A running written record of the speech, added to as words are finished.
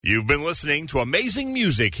You've been listening to amazing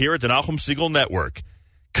music here at the Nachum Segal Network.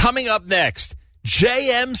 Coming up next,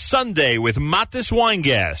 JM Sunday with Matis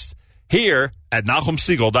Weingast here at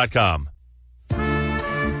NachumSegal.com.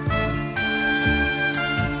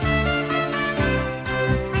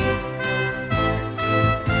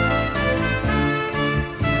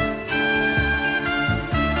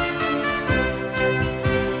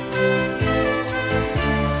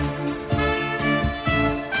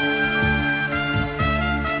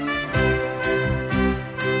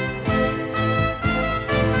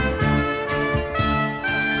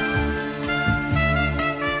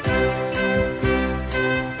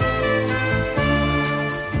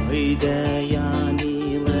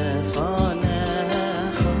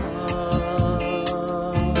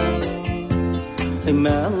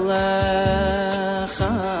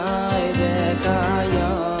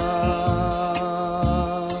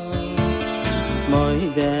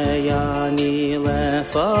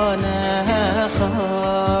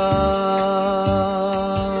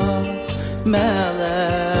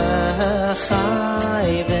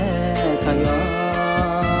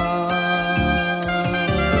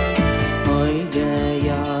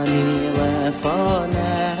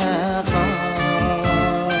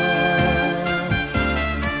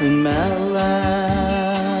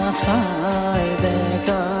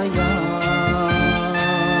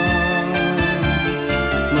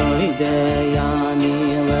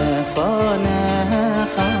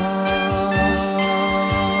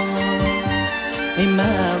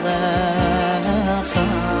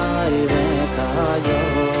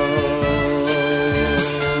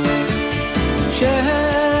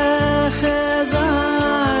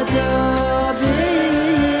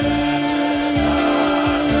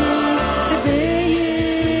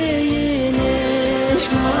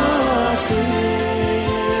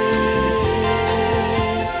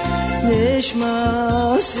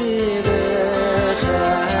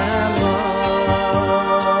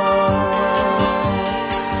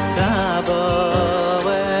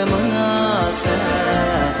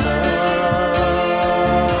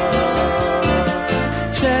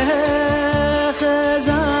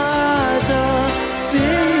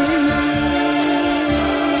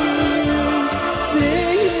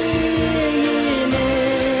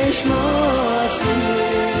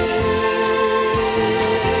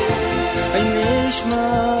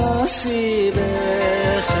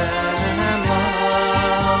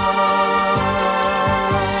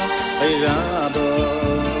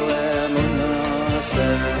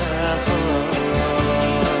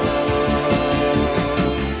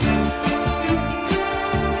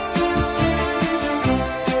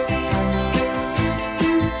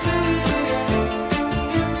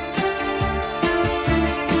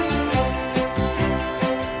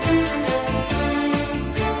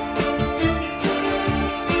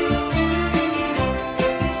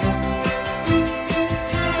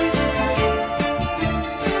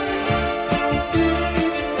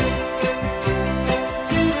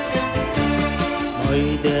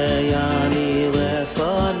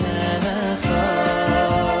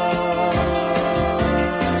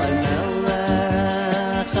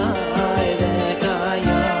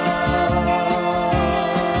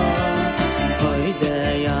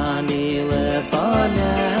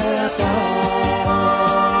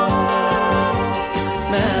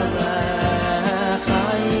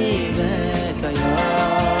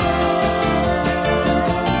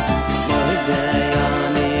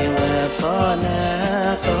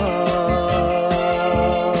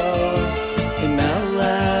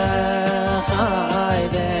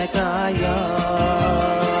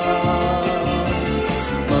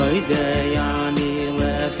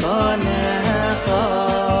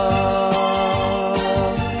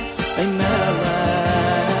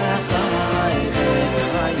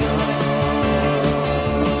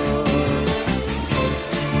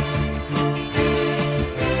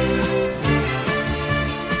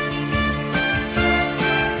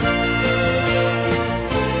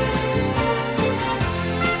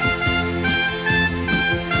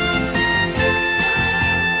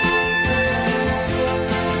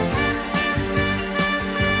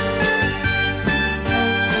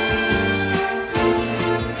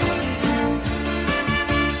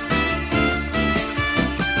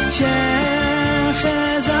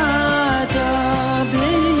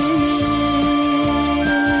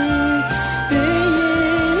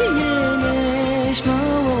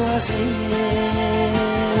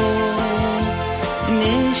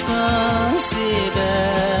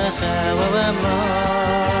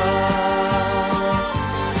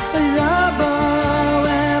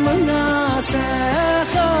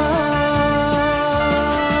 Secha,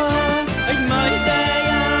 my day.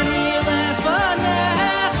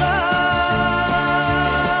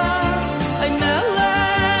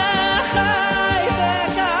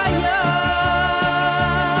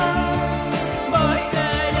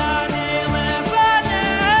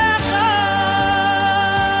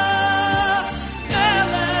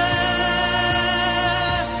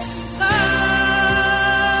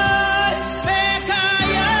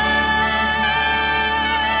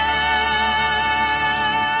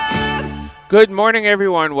 Good morning,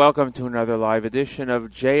 everyone. Welcome to another live edition of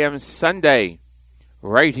JM Sunday,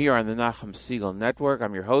 right here on the Nachum Segal Network.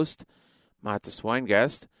 I'm your host, Matis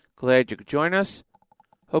Weingast. Glad you could join us.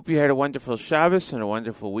 Hope you had a wonderful Shabbos and a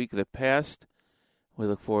wonderful week that passed. We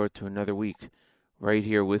look forward to another week right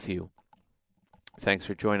here with you. Thanks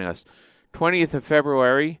for joining us. 20th of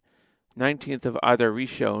February, 19th of Adar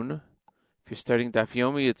Rishon. If you're studying Daf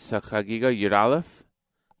Yomi, it's Chagiga Yud Aleph,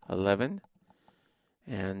 11.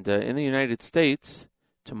 And in the United States,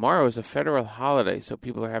 tomorrow is a federal holiday, so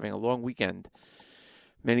people are having a long weekend.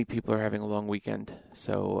 Many people are having a long weekend.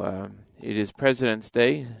 So it is President's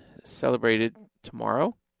Day, celebrated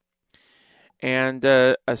tomorrow. And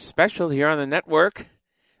a special here on the network,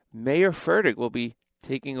 Mayor Fertig will be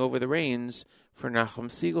taking over the reins for Nachum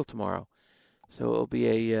Segal tomorrow. So it will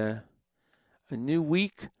be a new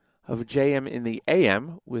week of JM in the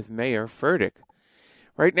AM with Mayor Fertig.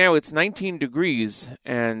 Right now it's 19 degrees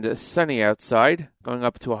and sunny outside, going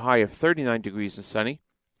up to a high of 39 degrees and sunny.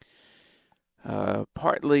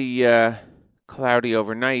 Partly cloudy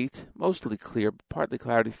overnight, mostly clear, but partly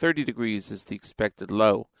cloudy. 30 degrees is the expected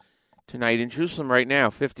low. Tonight in Jerusalem right now,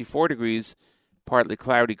 54 degrees, partly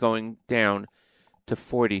cloudy, going down to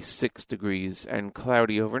 46 degrees and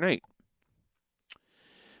cloudy overnight.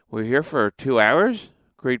 We're here for 2 hours.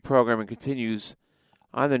 Great programming continues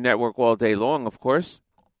on the network all day long, of course.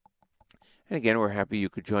 And again, we're happy you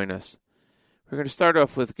could join us. We're going to start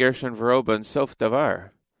off with Gershon Veroba and Sof Davar.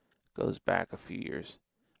 Goes back a few years.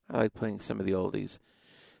 I like playing some of the oldies.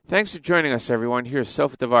 Thanks for joining us, everyone. Here's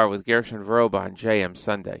Sof Davar with Gershon Veroba on JM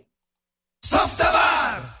Sunday. Sof Davar!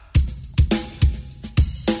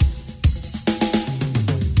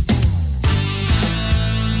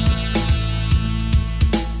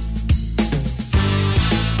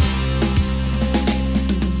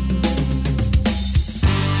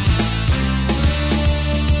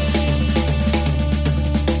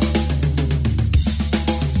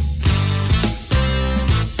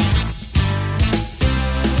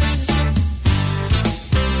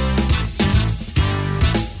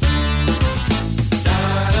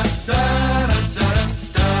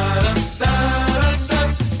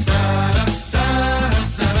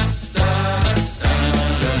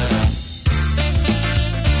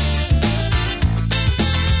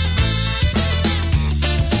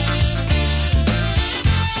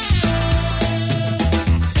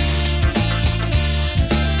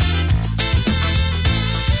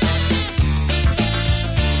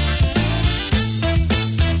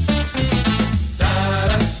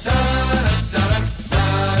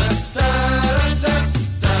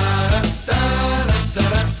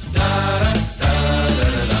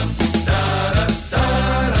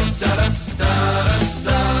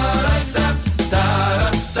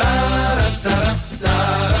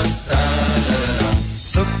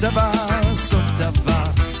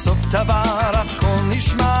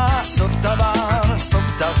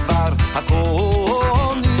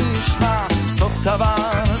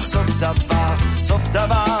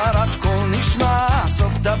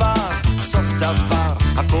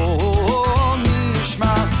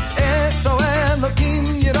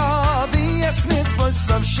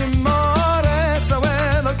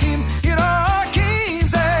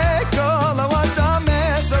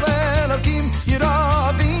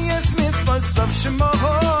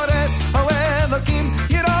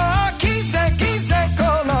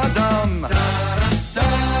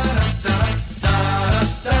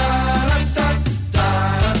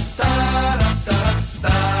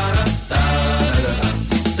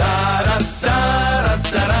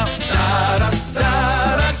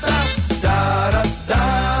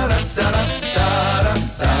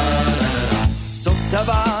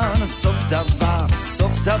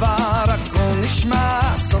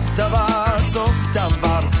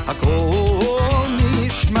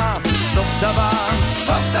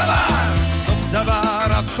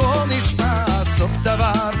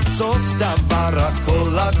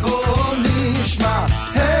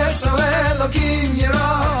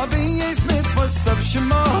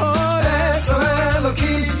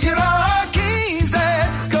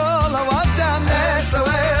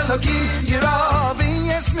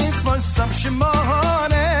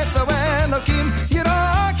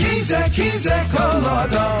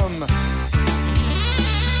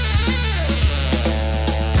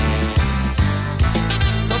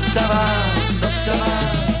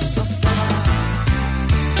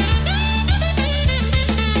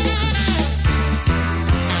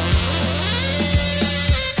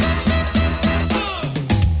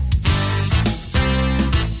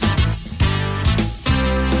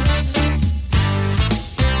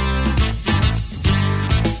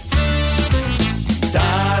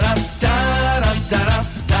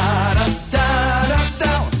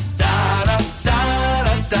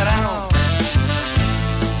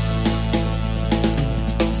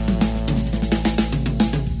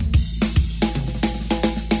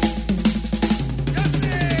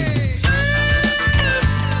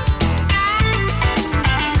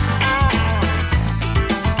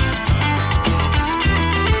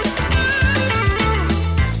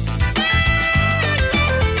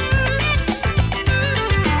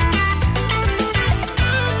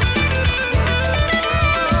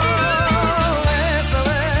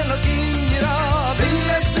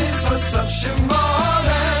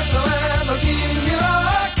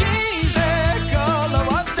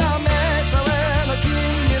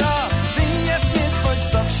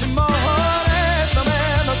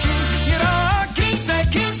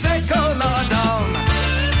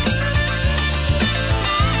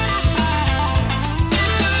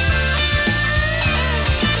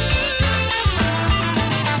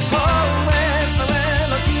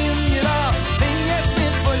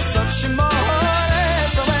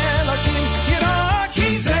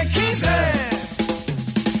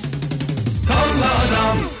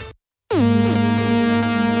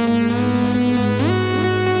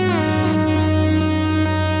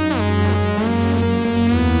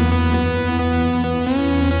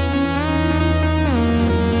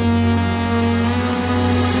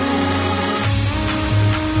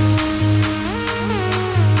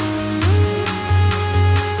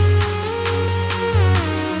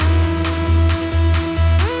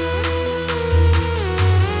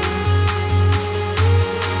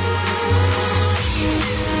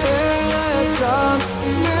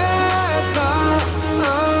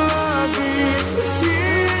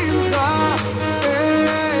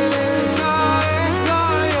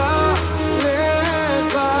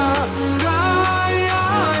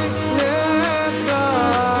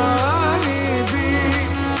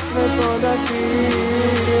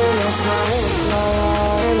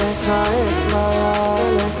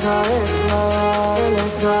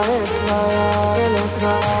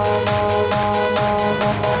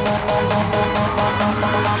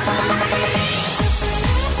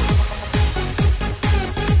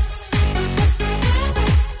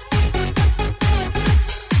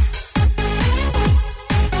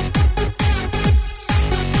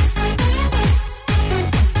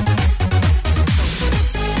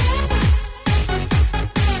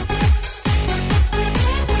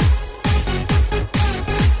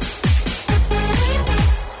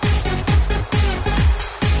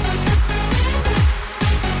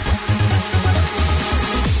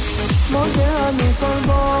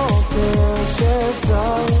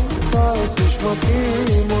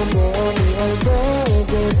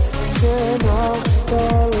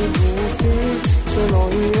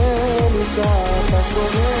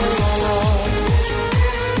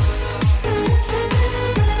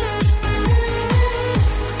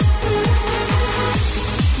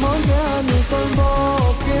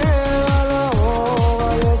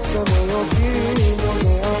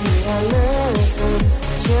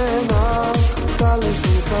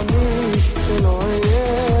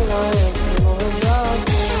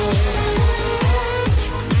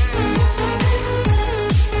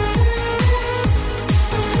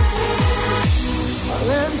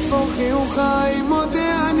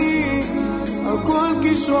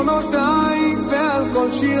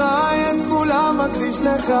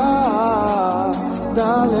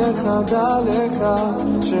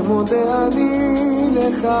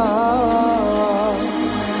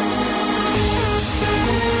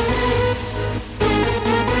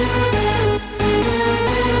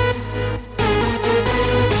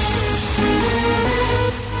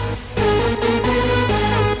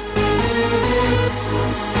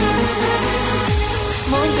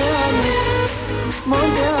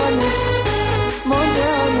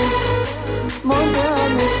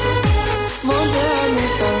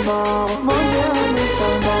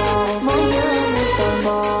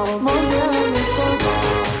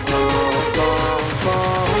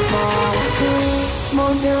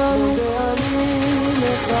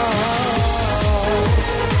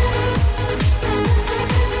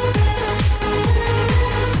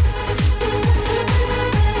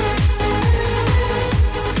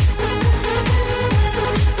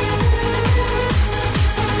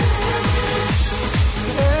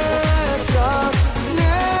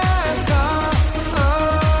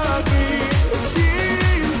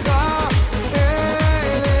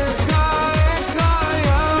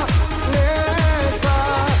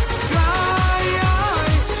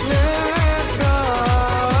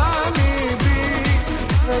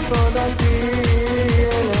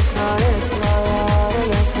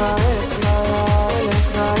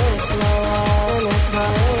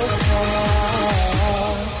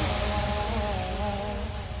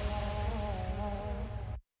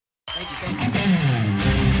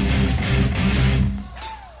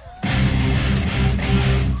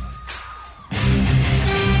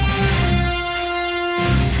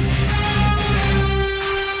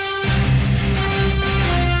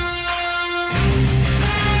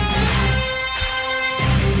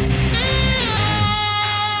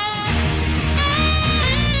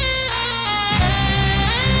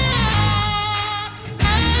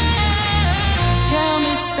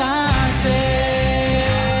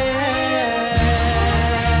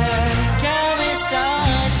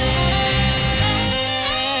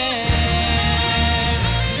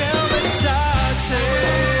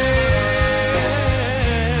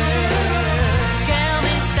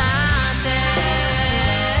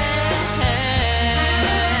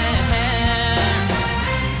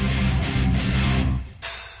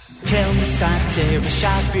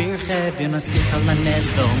 Shafir Kevin Sikhal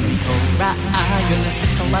Nello Mikora Ayon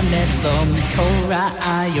Sikhal Nello Mikora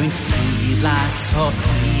Ayon Ilaso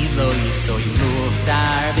Iloi so Yuf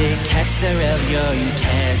Darbe Keser Elyon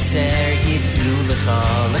Keser Yidlu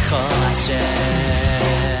Lechol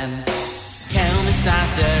Hashem Kel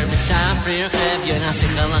Mistater Shafir Kevin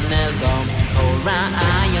Sikhal Nello Mikora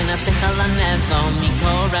Ayon Sikhal Nello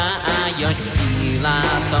Mikora Ayon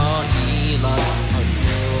Ilaso Iloi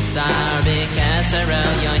Darbe Keser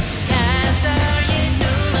Elyon Keser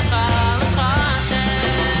Yidlu Lechol Hashem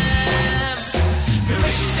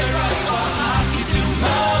Bereshis Terascha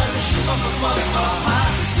Hakiduma Shuvach Mascha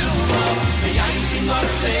Hasisuma Meyayin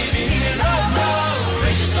Timotzei V'hine Rama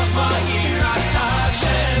Bereshis Lachma Yiras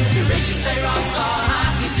Hashem Bereshis Terascha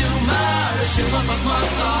Hakiduma Shuvach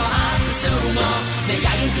Mascha Hasisuma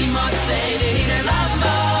Meyayin Timotzei V'hine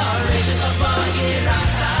Rama Bereshis Lachma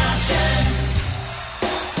Yiras Hashem.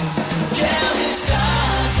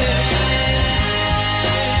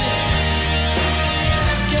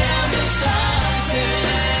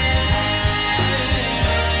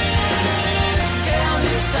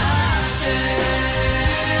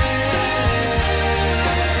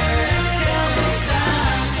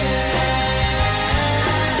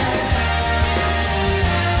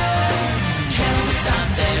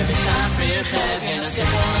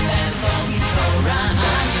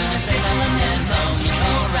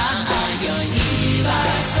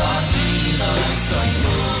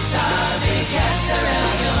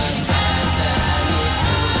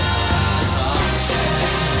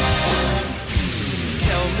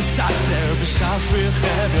 free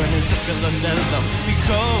heaven is a colonel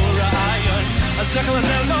Mikora Iron a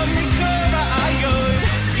colonel Mikora Iron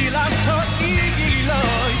Ilaso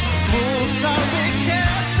Igilois Muhtar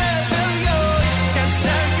Mikesel Elyon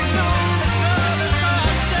Kesel Gilun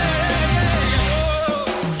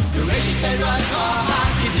The register was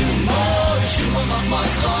Hakidumo Shumov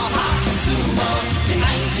Moscow Hasasumo The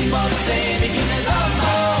 19 months in the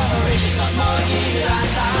Lama Register Moira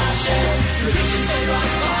Sashe The register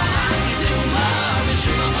was Hakidumo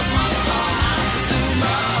Shumov Moscow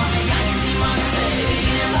Hasasumo The 19 months in the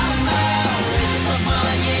Lama Register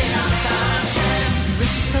Moira Sashe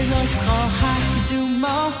Register was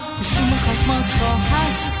Hakidumo Shumov Moscow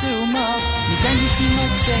Hasasumo The 19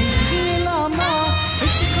 months in the Lama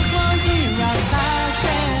Register Moira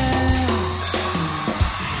Sashe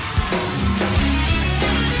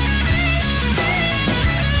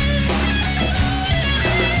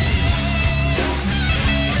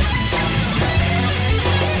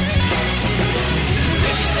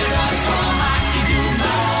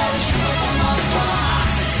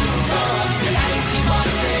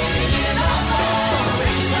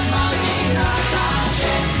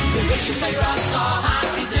Stay Rasta,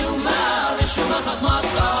 happy do mal, the Shumach of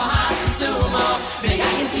Moscow, Hasasumo, the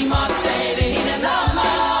Yainti Motse, the Hinadama,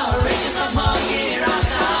 riches of my year,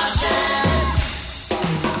 Hashem.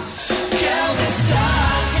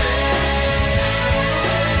 Kelmistate,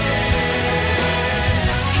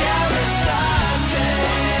 Kelmistate,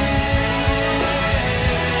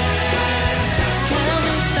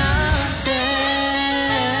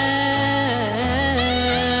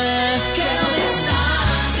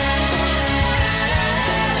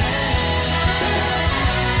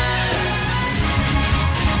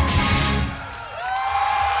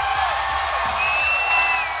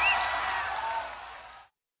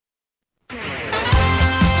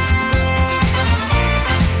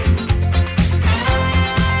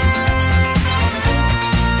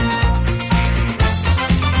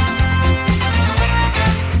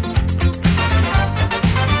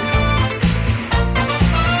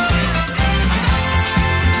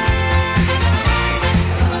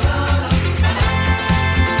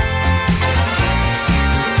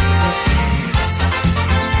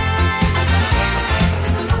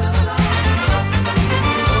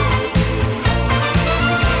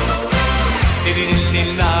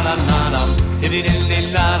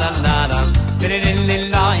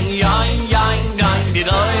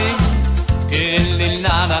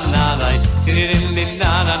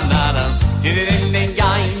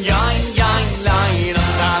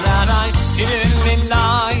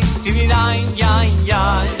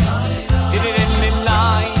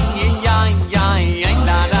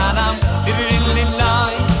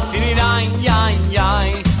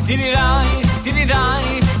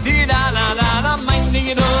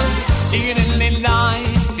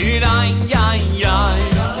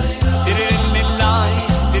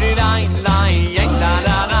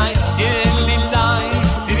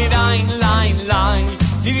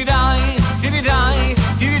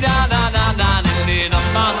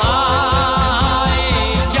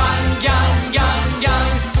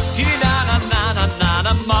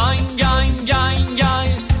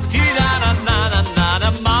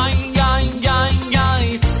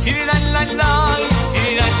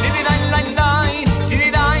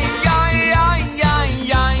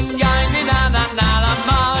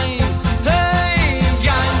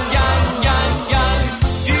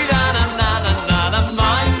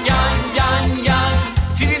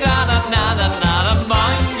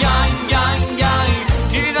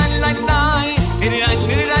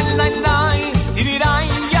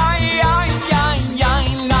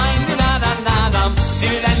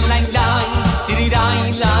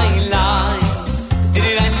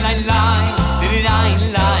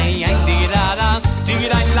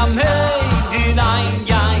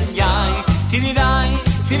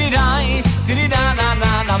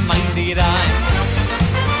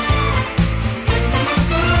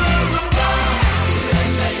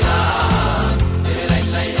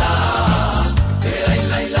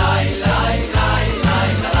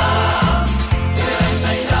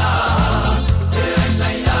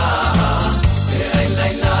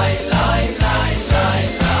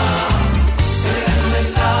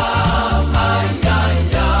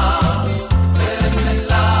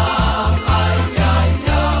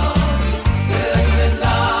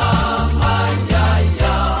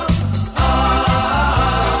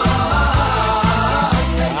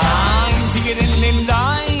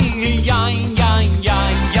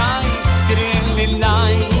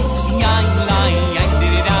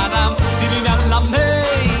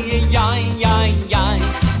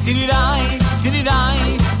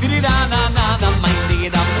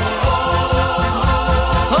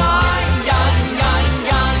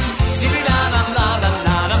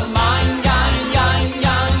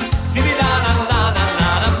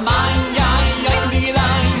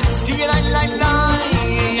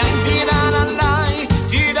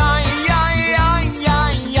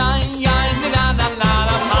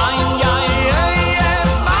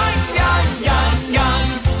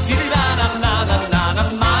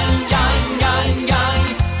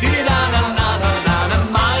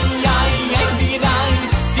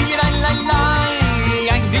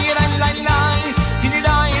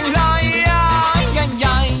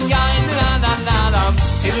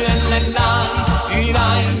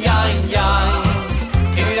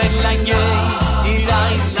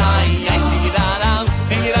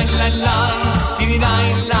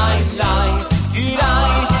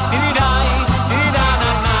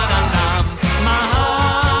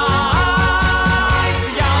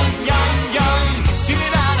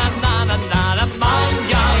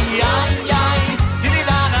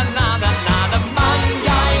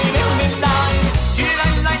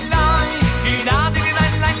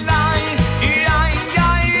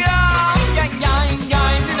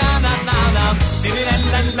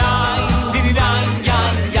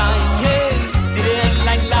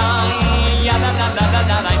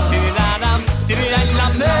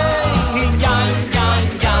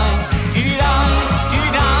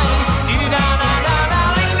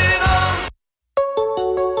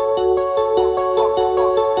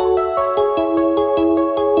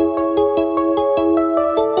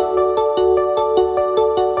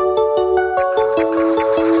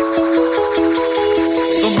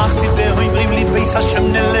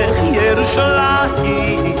 melech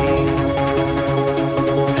Yerushalayim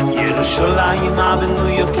Yerushalayim avenu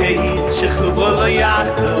yokei shechubo lo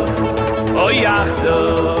yachdo o yachdo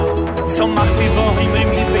somachti bo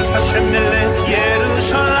himrim beis Hashem melech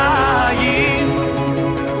Yerushalayim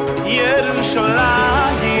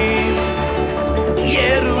Yerushalayim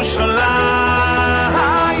Yerushalayim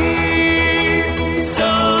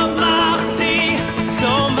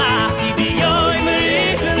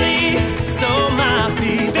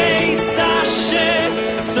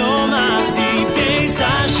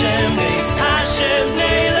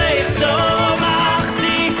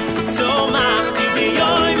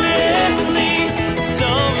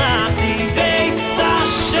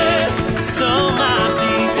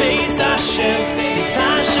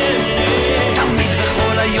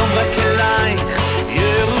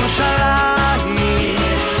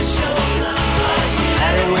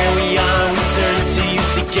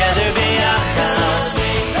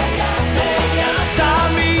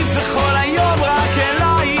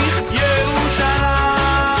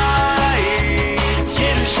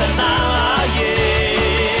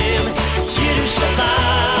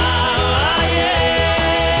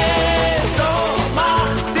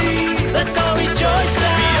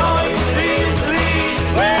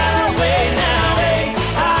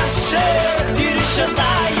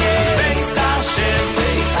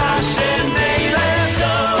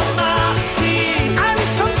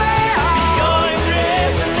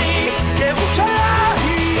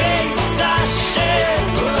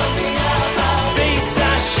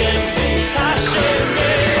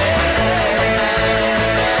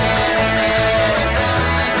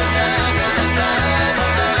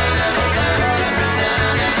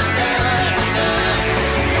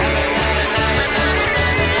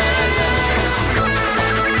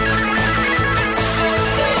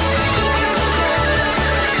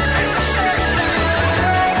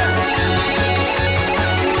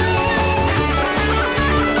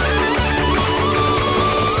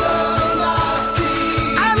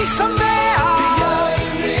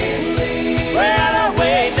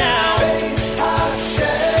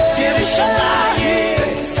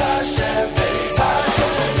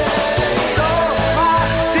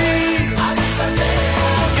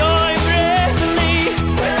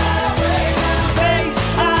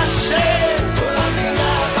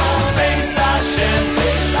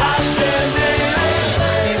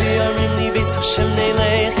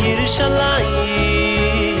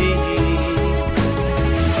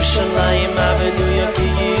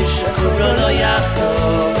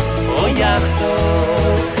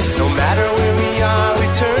No matter where we are, we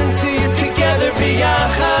turn to you together,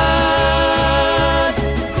 biyachad.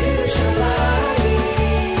 Yerushalayim,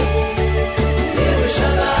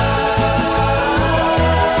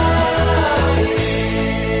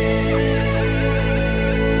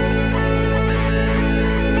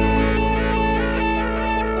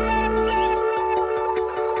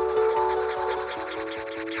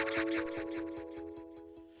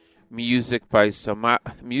 Music by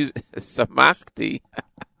Samachti.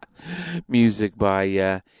 Music by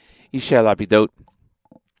Ishel Abidot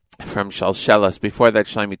from Shalshelas. Before that,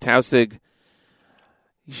 Shlomi Tausig,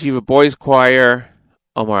 Yeshiva Boys Choir,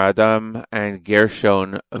 Omar Adam, and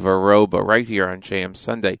Gershon Varoba, right here on JM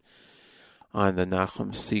Sunday on the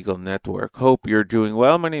Nachum Segal Network. Hope you're doing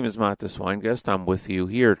well. My name is Matis Weingast. I'm with you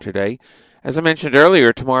here today. As I mentioned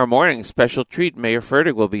earlier, tomorrow morning, special treat, Mayor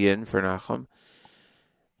Fertig will be in for Nachum,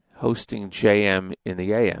 hosting JM in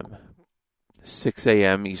the AM, 6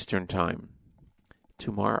 a.m. Eastern Time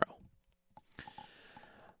tomorrow.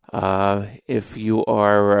 If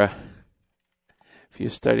you're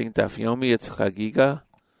studying Daf Yomi, it's Chagiga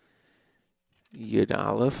Yud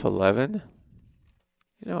Aleph 11.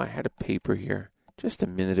 You know, I had a paper here just a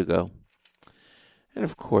minute ago, and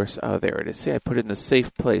of course, there it is. See, I put it in the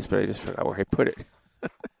safe place, but I just forgot where I put it.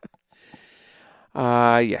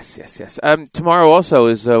 Yes. Tomorrow also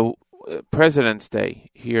is President's Day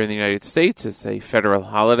here in the United States. It's a federal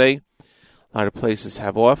holiday. A lot of places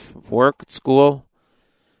have off, work, school,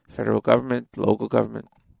 federal government, local government,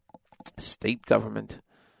 state government.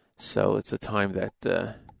 So it's a time that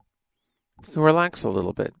you can relax a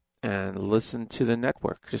little bit and listen to the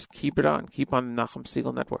network. Just keep it on. Keep on the Nachum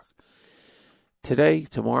Segal Network. Today,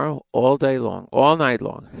 tomorrow, all day long, all night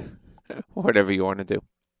long, whatever you want to do.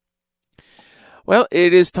 Well,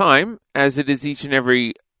 it is time, as it is each and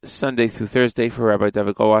every Sunday through Thursday, for Rabbi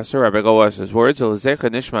David Goldwasser. Rabbi Goldwasser's words, Lezecha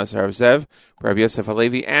Nishmas Rav Zev, Rabbi Yosef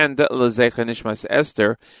Halevi, and Lezecha Nishmas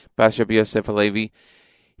Esther, Bas Rabbi Yosef Halevi.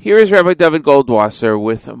 Here is Rabbi David Goldwasser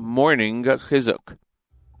with Morning Chizuk.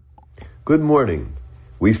 Good morning.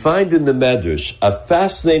 We find in the Medrash a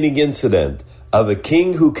fascinating incident of a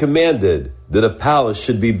king who commanded that a palace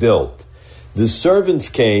should be built. The servants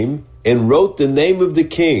came and wrote the name of the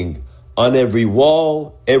king on every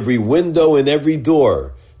wall, every window, and every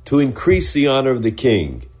door to increase the honor of the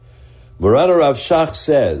king. Moran Rav Shach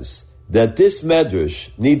says that this medrash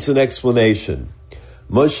needs an explanation.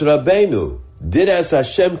 Moshe Rabbeinu did as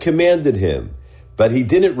Hashem commanded him, but he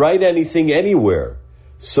didn't write anything anywhere.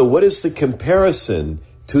 So what is the comparison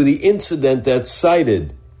to the incident that's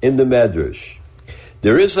cited in the medrash?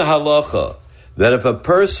 There is a halacha that if a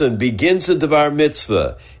person begins a Devar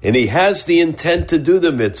mitzvah and he has the intent to do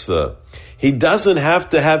the mitzvah, he doesn't have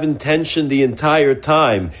to have intention the entire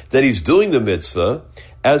time that he's doing the mitzvah.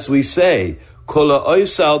 As we say, whoever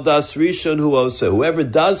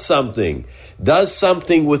does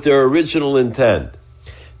something with their original intent.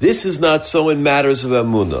 This is not so in matters of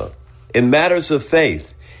emunah. In matters of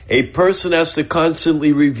faith, a person has to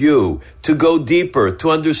constantly review, to go deeper, to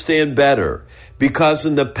understand better. Because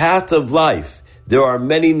in the path of life, there are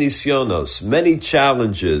many nisyonos, many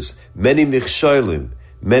challenges, many michsholim,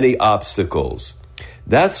 many obstacles.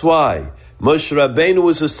 That's why Moshe Rabbeinu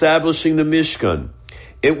was establishing the Mishkan.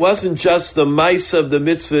 It wasn't just the Maisa of the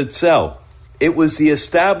mitzvah itself. It was the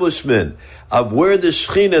establishment of where the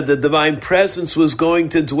Shekhinah, the divine presence, was going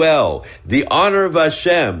to dwell. The honor of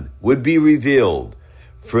Hashem would be revealed.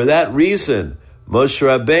 For that reason, Moshe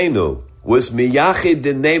Rabbeinu was miyachid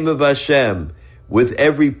the name of Hashem with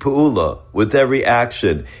every pu'ula, with every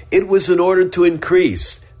action. It was in order to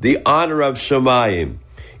increase the honor of Shemayim.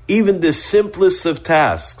 Even the simplest of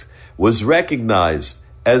tasks was recognized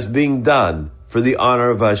as being done for the honor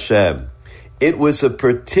of Hashem. It was a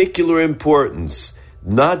particular importance,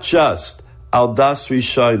 not just al das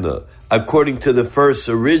rishona, according to the first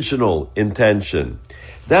original intention.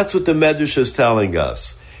 That's what the Medrash is telling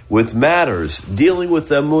us. With matters dealing with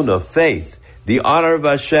emunah, faith, the honor of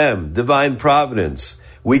Hashem, divine providence,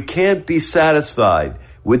 we can't be satisfied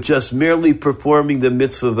with just merely performing the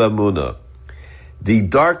mitzvah of emunah. The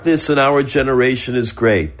darkness in our generation is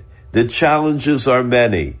great. The challenges are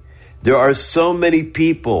many. There are so many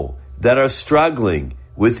people that are struggling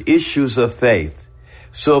with issues of faith.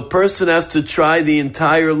 So a person has to try the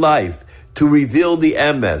entire life to reveal the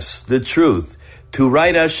emes, the truth, to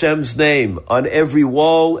write Hashem's name on every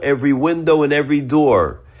wall, every window, and every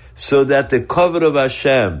door, so that the kavod of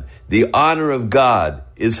Hashem, the honor of God,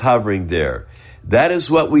 is hovering there. That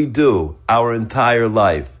is what we do our entire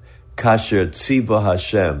life. Kasher tziva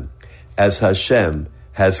Hashem, as Hashem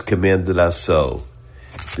has commanded us so.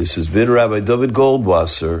 This has been Rabbi David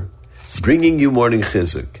Goldwasser, bringing you Morning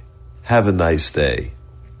Chizuk. Have a nice day.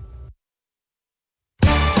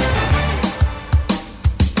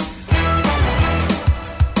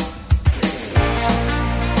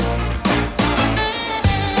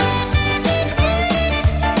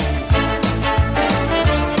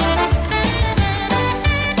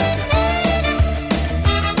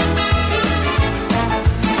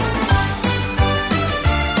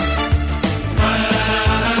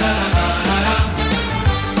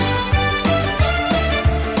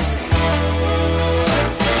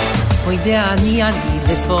 אני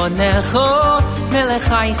לפונך מלך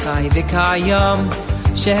חי חי וקיים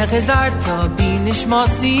שהחזרת בי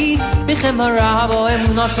נשמתי בחמרה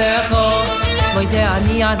ואמונתך מוידה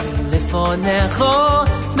אני לפונך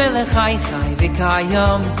מלך חי חי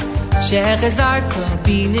וקיים שהחזרת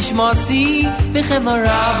בי נשמתי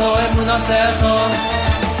בחמרה ואמונתך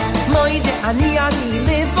מוידה אני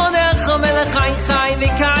לפונך מלך חי חי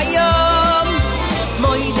וקיים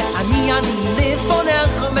מוידה אני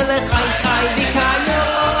לפונך מלך חי חי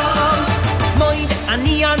וקיים מוידה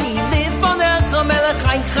אני לפונך מלך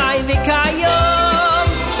חי חי וקיים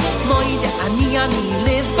מוידה אני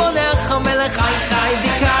לפונך מלך חי חי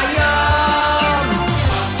וקיים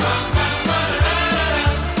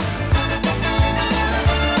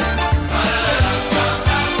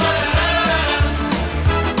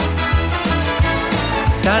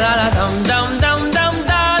da da da dum dum dum dum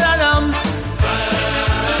da da dum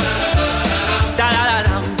da da da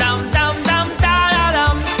dum dum dum dum da da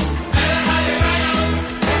dum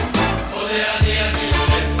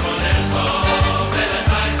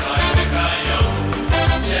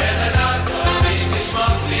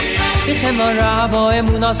בחמרה בו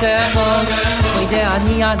אמונתך מוידה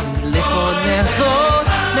אני לפונך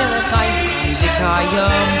מלך חי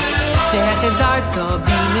וקיים שהחזרת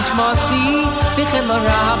בי נשמתי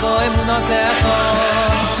בחמרה בו אמונתך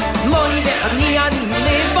מוידה אני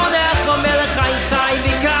לפונך מלך חי חי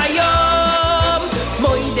וקיים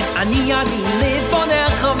מוידה אני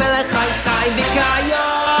לפונך מלך חי חי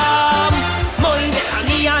וקיים מוידה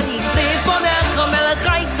אני לפונך מלך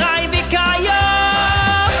חי חי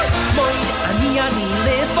וקיים מוידה אני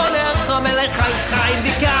melech chai chai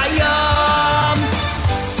v'kayom.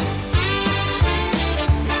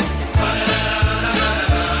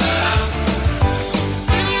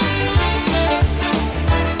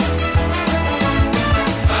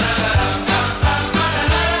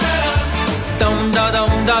 Dum da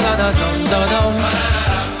dum da da da dum da dum.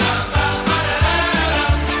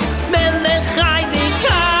 Melech chai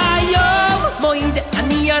v'kayom. Moed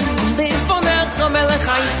ani lefonecha melech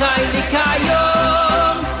chai chai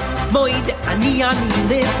v'kayom. Moed ani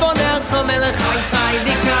lefonecha melech chai chai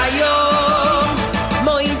v'kayom.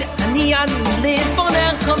 Moed ani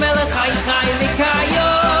lefonecha melech chai chai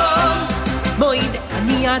v'kayom. Moed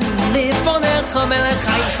ani lefonecha melech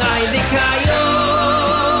chai chai v'kayom.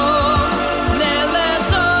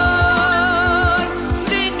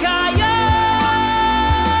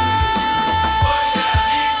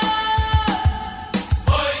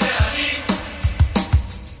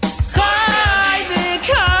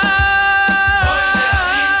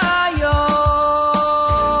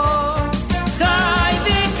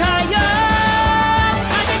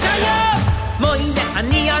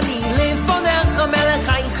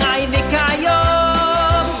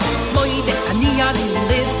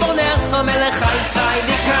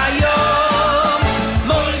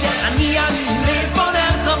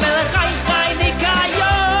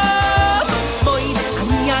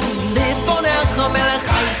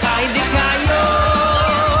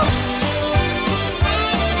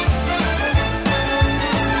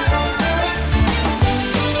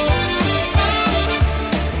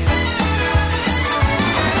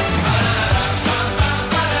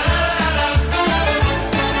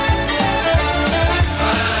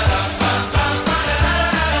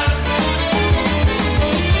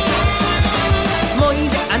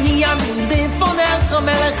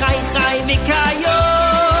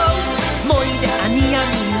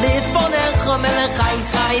 melech chai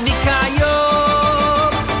chai v'kayom.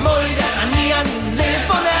 Moed ani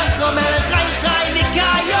lefonecha melech chai chai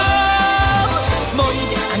v'kayom.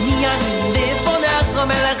 Moed ani lefonecha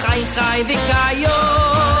melech chai chai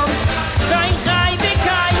v'kayom. Chai chai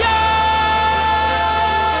v'kayom.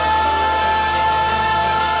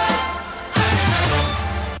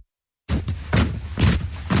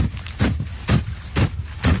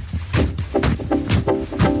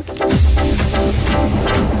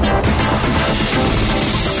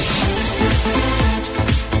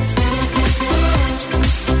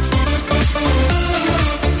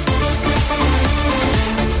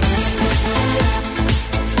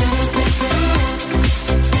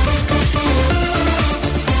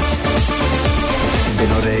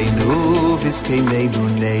 Keineinu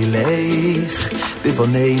neilech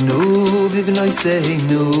Bivonenu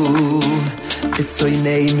vivnoiseinu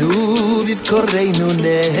Itzoineinu vivkoreinu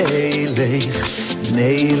neilech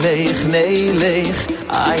Neilech, neilech,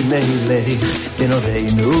 ay neilech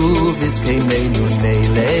Binoreinu vizkeineinu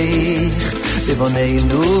neilech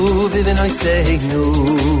Bivonenu vivnoiseinu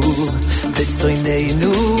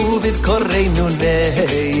Itzoineinu vivkoreinu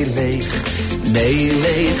neilech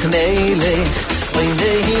Neilech, neilech, ay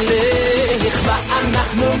neilech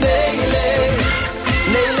ואנחנו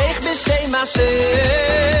נלך בשם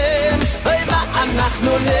השם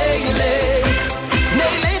ואנחנו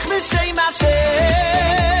נלך בשם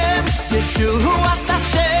השם ישועת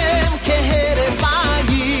השם כהרף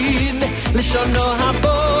עין לשונו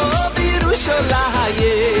הבא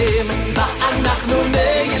בירושלים ואנחנו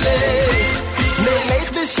נלך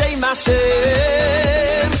בשם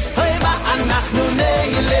השם ואנחנו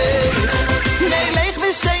נלך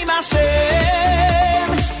בשם השם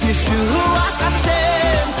ישועת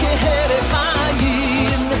השם כהרף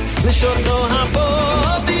עין לשונו הבא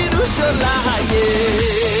בירושלים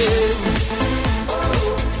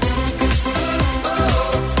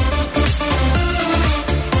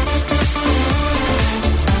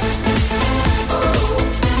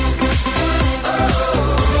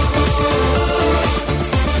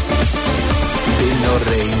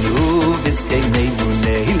בנורינו וזקנינו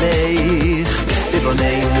נלך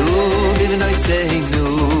בבוננו ובנויסנו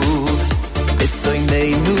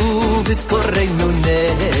בצויננו ובקורנו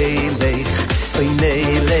נלך אוי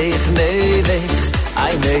נלך נלך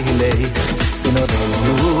אי נלך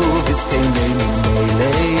בנורינו וזקנינו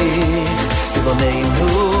נלך בבוננו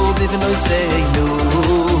ובנויסנו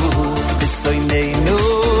בצויננו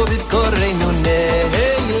ובקורנו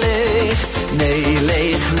נלך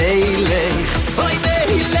נלך נלך אוי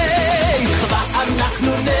נלך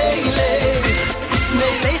ואנחנו נלך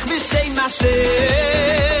בשם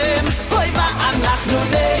השם אוי ואנחנו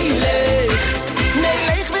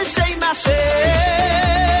נלך בשם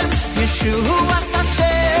השם ישועת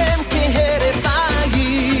השם כהרף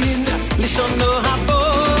עין לשונו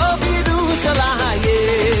הבא בירושלים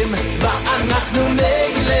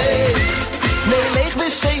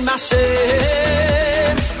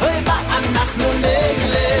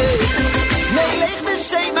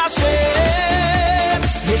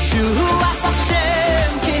Yeshuas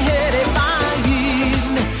Hashem keheref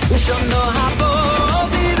ayin Ushono habo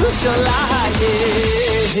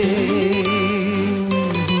b'Yerushalayim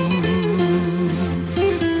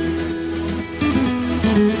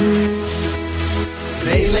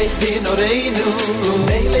Melech b'noreinu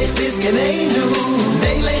Melech b'zkeneinu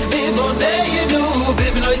Melech b'boneinu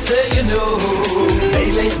b'bnoiseyenu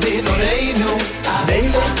Melech b'noreinu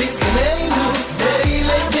Melech b'zkeneinu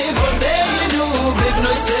Melech b'boneinu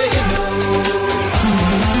b'bnoiseyenu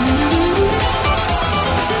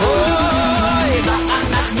Oy,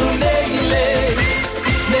 va'anachnu neilech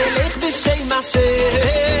Melech b'shem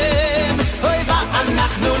Hashem Oy,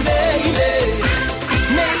 va'anachnu neilech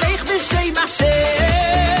Melech b'shem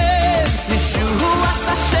Hashem Yeshuas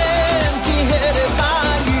Hashem ki heref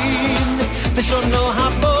ayin B'shono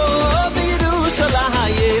habo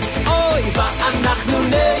b'Yerushalayim Oy, va'anachnu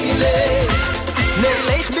neilech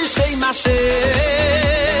Melech b'shem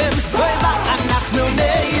Hashem Oy, va'anachnu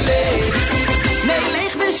neilech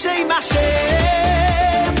Melech b'shem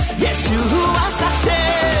Hashem Yeshuas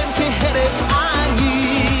Hashem ki heref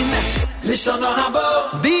ayin B'shono habo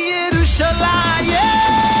b'Yerushalayim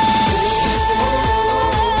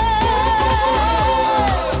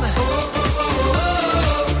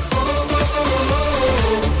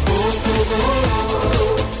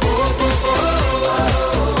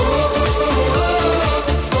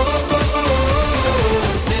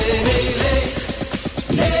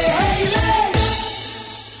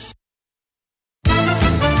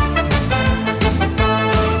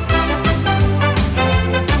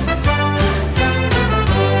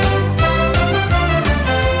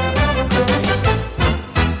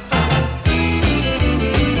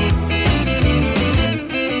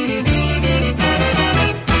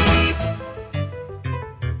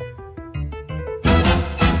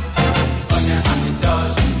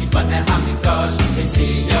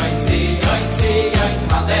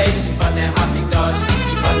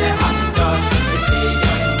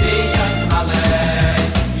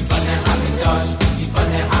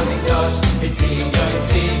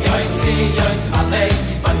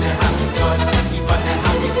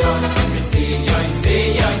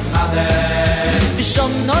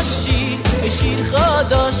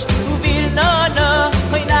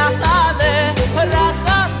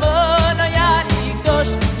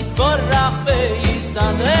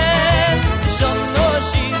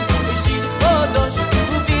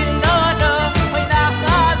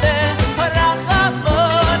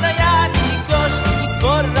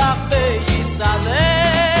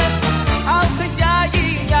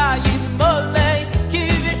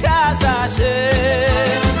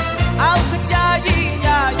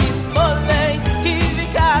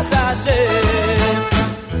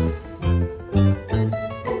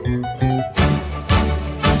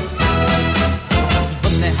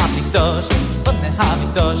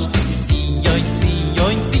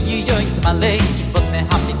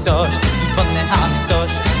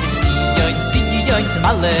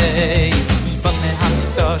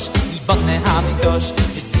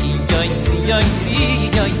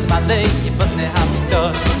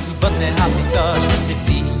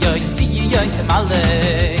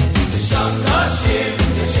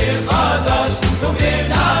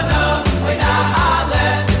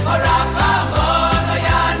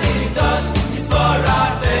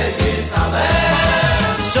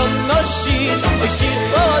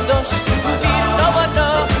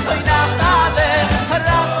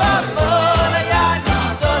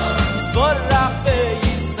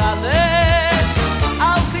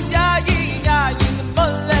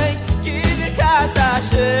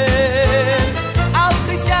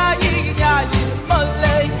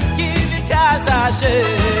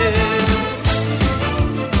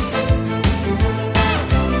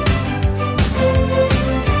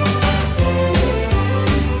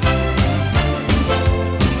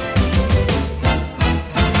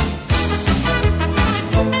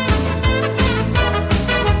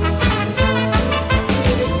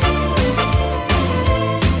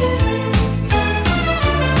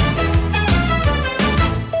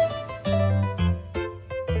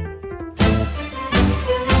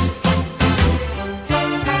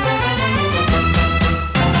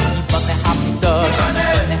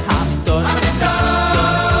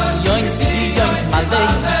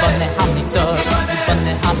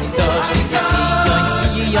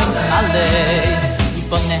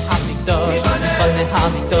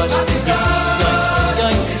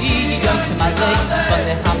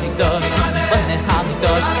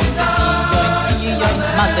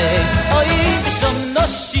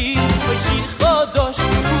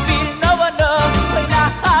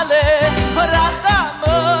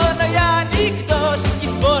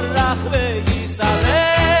Por rach ve'yisale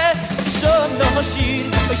shom no shir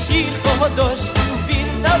shir chodosh uvir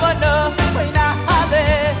navana v'nahale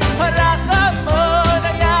harachamon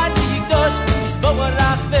ayad yigdosh zbo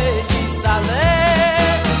rach ve'yisale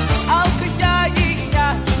al kishayina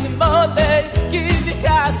mole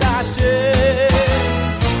kivikas Hashem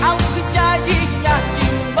al kishayina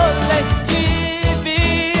mole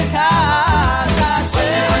kivikas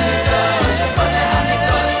Hashem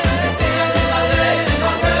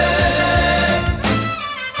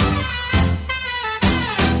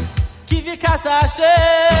kivikas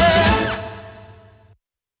Hashem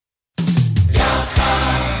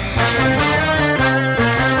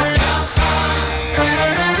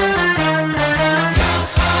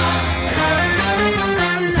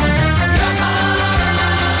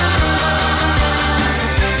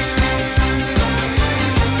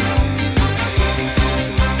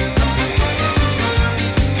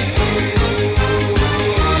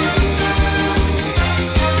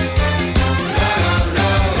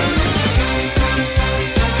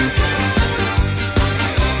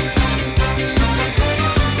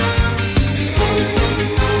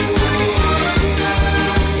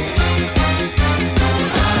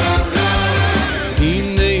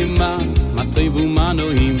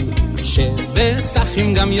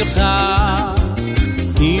וסחים גם יוכל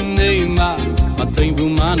הנה מה מטרים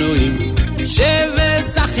ומנועים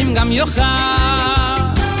שבסחים גם יוכל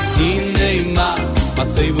הנה מה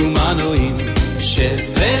מטרים ומנועים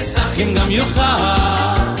שבסחים גם יוכל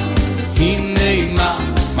הנה מה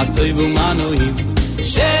מטרים ומנועים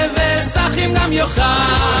שבסחים גם יוכל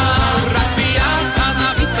רק ביחד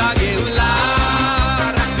נביא את הגאולה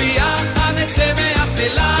רק ביחד נצא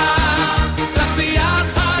מאפלה רק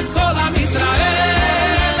ביחד כל עם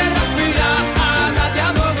ישראל רק ביחד עד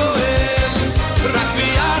יבוא גואל רק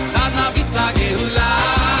ביחד נביא את הגאולה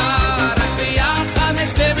רק ביחד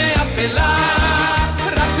נצא מאפלה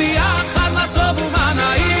רק ביחד מה טוב ומה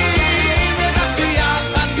נעים רק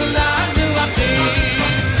ביחד כולנו אחים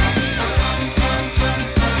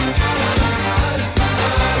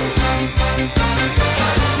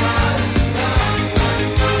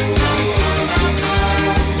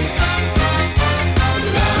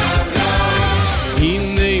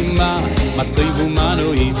מטוי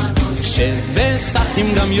ומנועים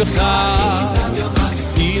שבסחים גם יוכל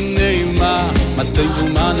הנה מה מטוי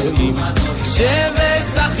ומנועים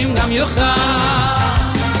שבסחים גם יוכל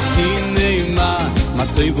הנה מה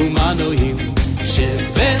מטוי ומנועים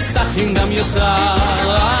שבסחים גם יוכל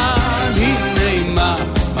הנה מה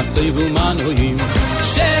מטוי ומנועים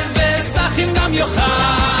שבסחים גם יוכל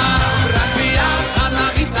רק ביחד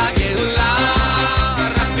נביא את הגאולה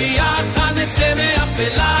רק ביחד נצא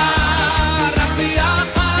מאפלה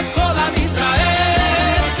ביחד כל עם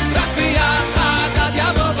ישראל רק ביחד עד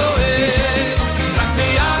יבוא גואל רק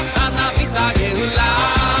ביחד נביא את הגאולה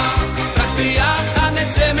רק ביחד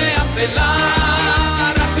נצא מאפלה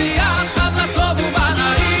רק ביחד מה טוב ומה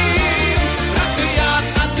נעים רק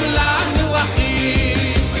ביחד כולנו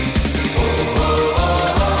אחים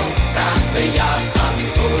רק ביחד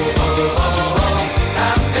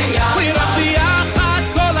רק ביחד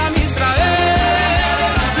כל עם ישראל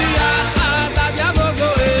רק ביחד עד יבוא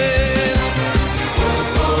גואל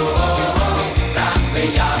רק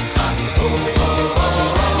ביחד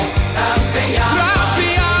רק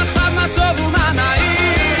ביחד מה טוב ומה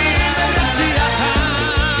נעים רק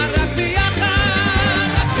ביחד רק ביחד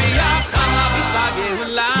רק ביחד נביא את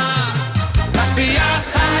הגאולה רק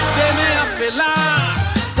ביחד נצא מאפלה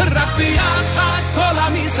רק ביחד כל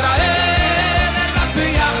עם ישראל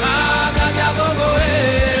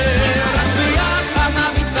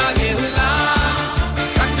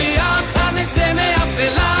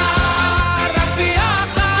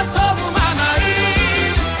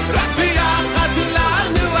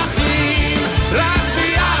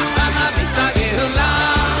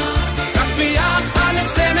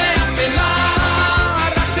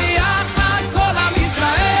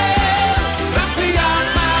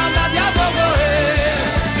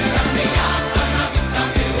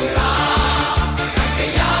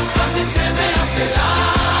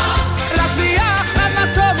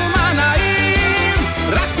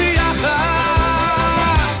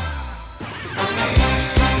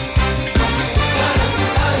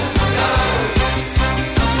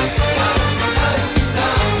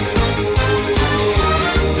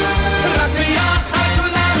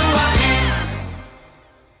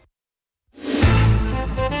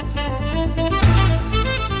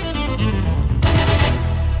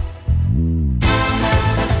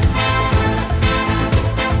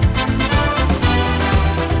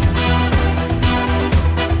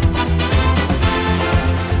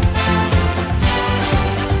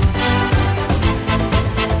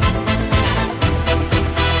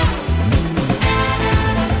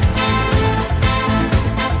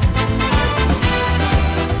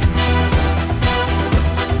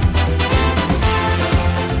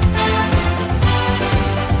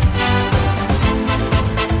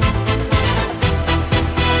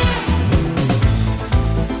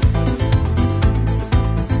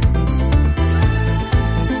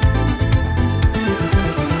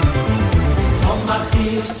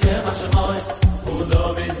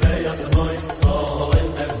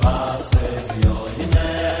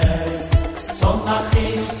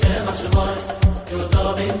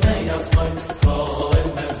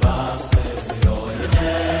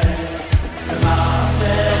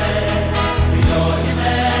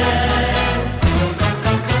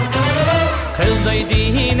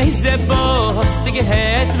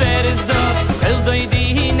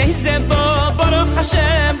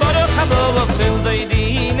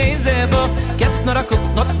Jetzt nur a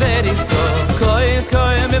guck, not wer ist do. Koi,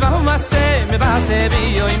 me vase,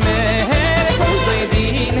 bi oi me. Kol doi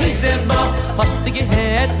di neize bo, hast du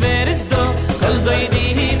gehört, wer ist do. Kol doi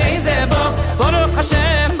di neize bo, Baruch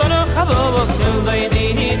Hashem, Baruch Habo. Kol doi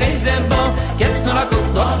di neize bo, jetzt nur a guck,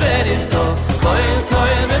 not wer ist do. Koi,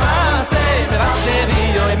 me vase, bi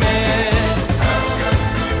oi me.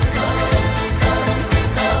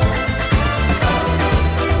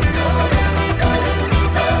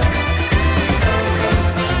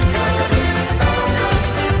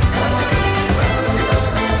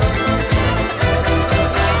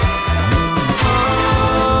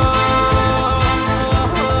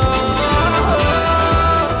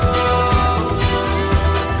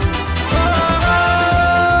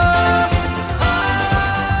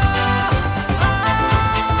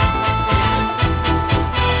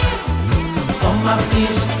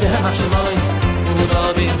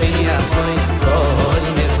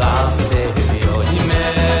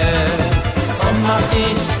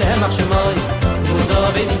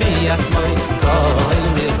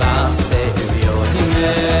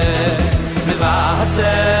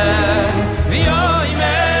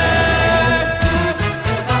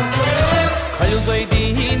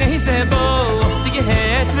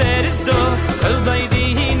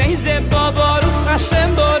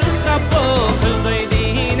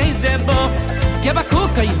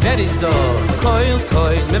 Wer ist da? Koil,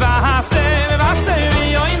 me vase,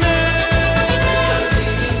 vi oi me.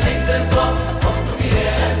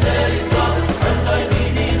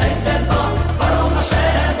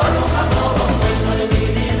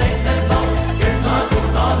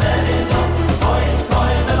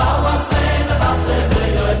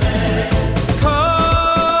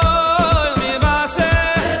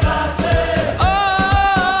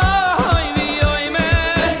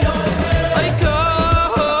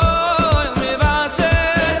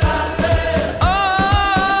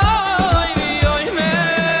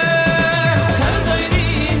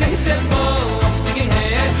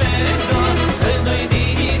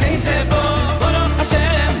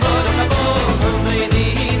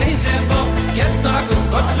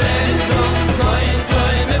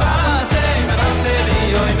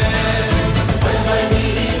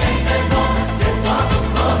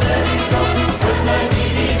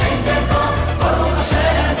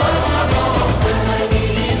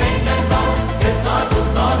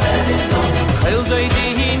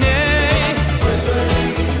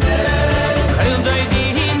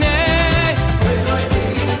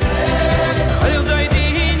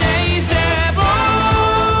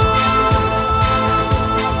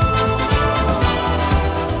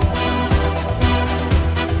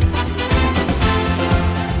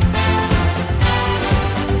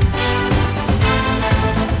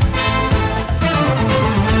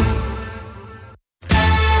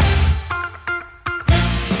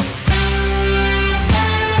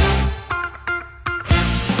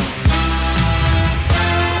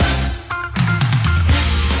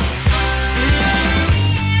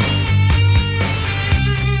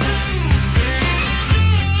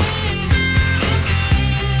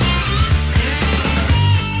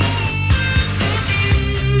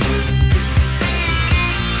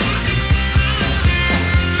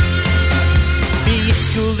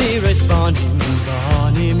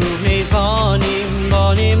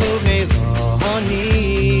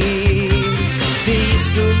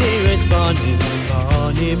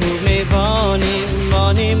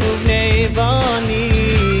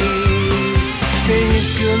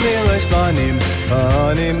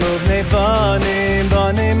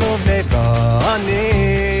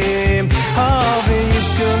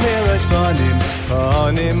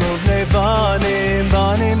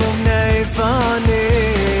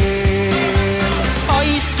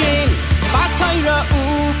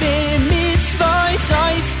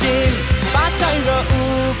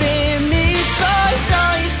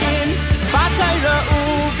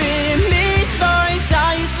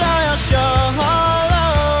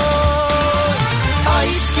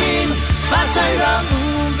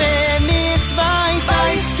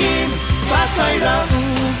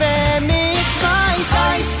 Uve mitzvah,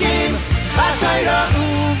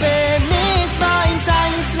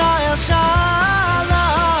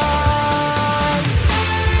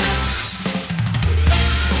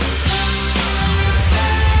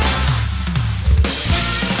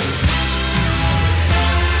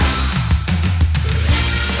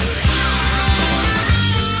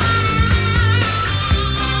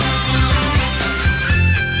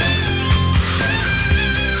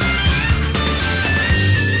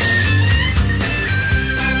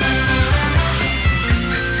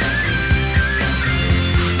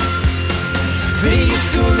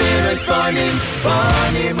 Vanim,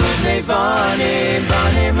 Vanim Uvnei Vanim,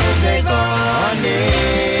 Vanim Uvnei Vanim.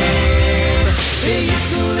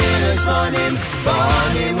 V'yizku liras Vanim,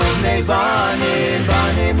 Vanim Uvnei Vanim,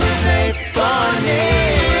 Vanim Uvnei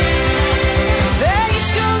Vanim.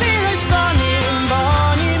 V'yizku liras Vanim,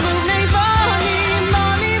 Vanim Uvnei Vanim,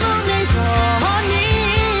 Vanim Uvnei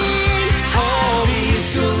Vanim. Oh,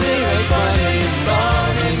 v'yizku liras Vanim,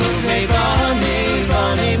 Vanim Uvnei Vanim,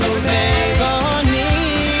 Vanim Uvnei Vanim.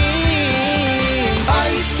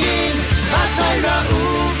 Aiskim, Atayra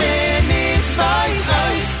Uve Mitzvahs,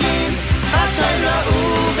 Aiskim, Atayra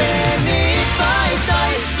Uve Mitzvahs,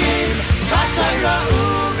 Aiskim, Atayra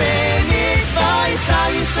Uve Mitzvahs,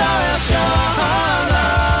 Yisrael Shalom.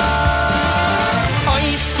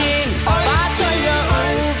 Aiskim, Atayra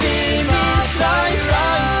Uve Mitzvahs,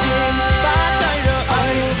 Aiskim,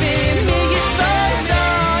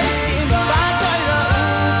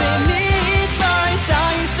 Atayra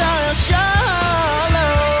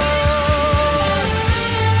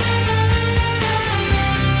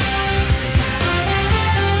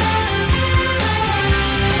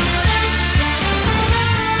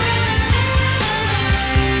Mitzvahs, Aiskim,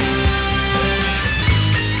 Atayra Uve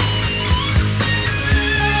Mitzvahs, Yisrael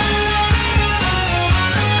Shalom.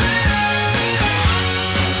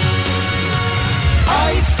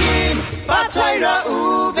 Aiskim, Batayra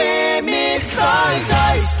Uve Mitzvahs,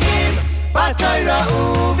 Aiskim, Batayra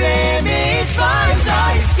Uve Mitzvahs,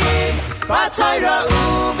 Aiskim, Batayra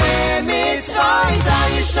Uve Mitzvahs,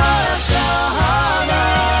 Yisrael Shalom.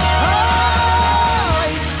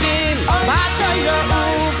 Aiskim, Batayra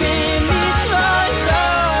Uve Mitzvahs,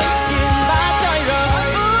 Aiskim, Batayra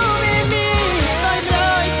Uve Mitzvahs,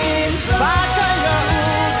 Aiskim, Batayra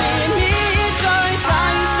Uve Mitzvahs,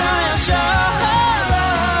 Yisrael Shalom.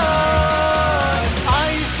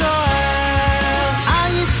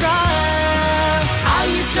 Yisrael, Yisrael,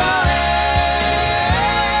 Yisrael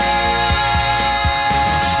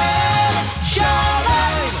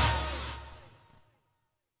Shalom.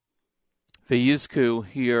 V'yizku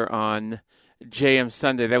here on JM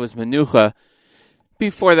Sunday. That was Menucha.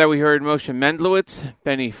 Before that, we heard Moshe Mendlowitz,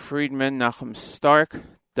 Benny Friedman, Nachum Stark,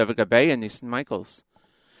 David Gabay, and Nissen Michaels.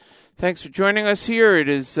 Thanks for joining us here. It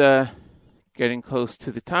is getting close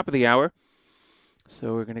to the top of the hour,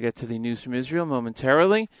 so we're going to get to the news from Israel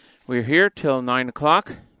momentarily. We're here till 9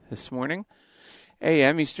 o'clock this morning,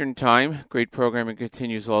 a.m. Eastern Time. Great programming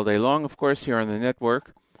continues all day long, of course, here on the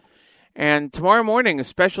network. And tomorrow morning, a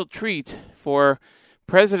special treat for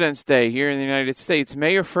President's Day here in the United States.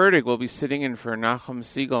 Mayor Fertig will be sitting in for Nachum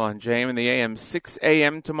Siegel on JM in the AM, 6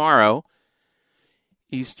 a.m. tomorrow,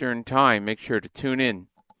 Eastern Time. Make sure to tune in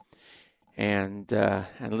and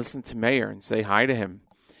listen to Mayor and say hi to him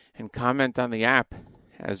and comment on the app,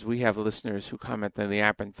 as we have listeners who comment on the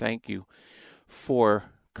app, and thank you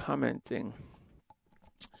for commenting.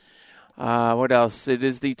 What else? It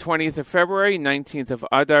is the 20th of February, 19th of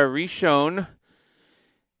Adar Rishon,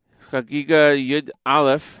 Chagiga Yud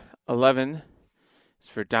Aleph, 11. It's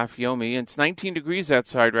for Daf Yomi. And it's 19 degrees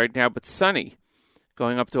outside right now, but sunny.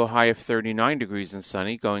 Going up to a high of 39 degrees and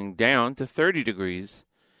sunny. Going down to 30 degrees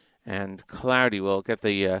and cloudy. We'll get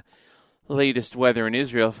the latest weather in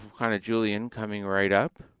Israel from Hannah Julian coming right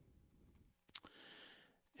up.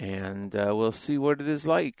 And we'll see what it is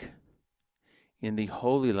like in the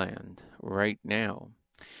Holy Land right now.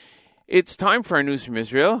 It's time for our news from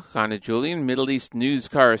Israel. Hannah Julian, Middle East news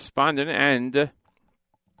correspondent and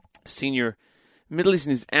senior Middle East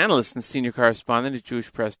news analyst and senior correspondent at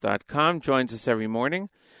JewishPress.com, joins us every morning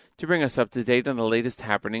to bring us up to date on the latest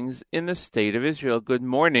happenings in the state of Israel. Good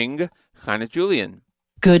morning, Hannah Julian.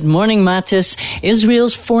 Good morning, Matis.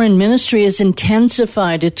 Israel's foreign ministry has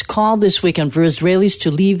intensified its call this weekend for Israelis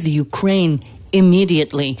to leave the Ukraine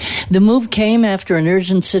immediately. The move came after an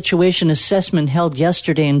urgent situation assessment held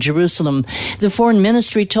yesterday in Jerusalem. The foreign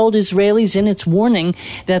ministry told Israelis in its warning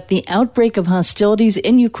that the outbreak of hostilities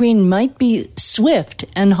in Ukraine might be swift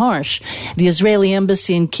and harsh. The Israeli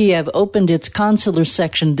embassy in Kiev opened its consular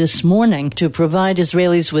section this morning to provide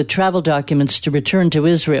Israelis with travel documents to return to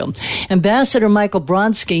Israel. Ambassador Michael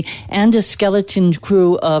Brodsky and a skeleton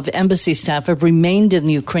crew of embassy staff have remained in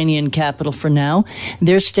the Ukrainian capital for now.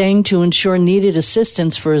 They're staying to ensure needed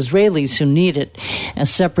assistance for Israelis who need it. A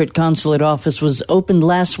separate consulate office was opened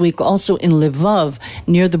last week also in Lvov,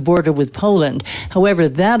 near the border with Poland. However,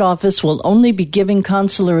 that office will only be giving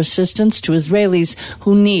consular assistance to Israelis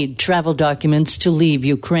who need travel documents to leave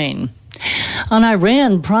Ukraine. On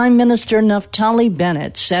Iran, Prime Minister Naftali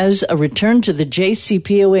Bennett says a return to the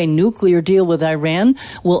JCPOA nuclear deal with Iran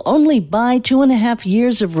will only buy 2.5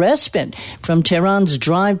 years of respite from Tehran's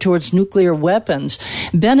drive towards nuclear weapons.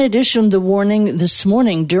 Bennett issued the warning this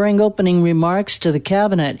morning during opening remarks to the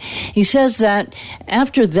cabinet. He says that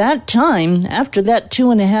after that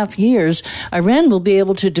 2.5 years, Iran will be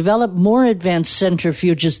able to develop more advanced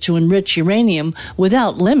centrifuges to enrich uranium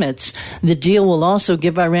without limits. The deal will also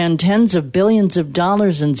give Iran tens of billions of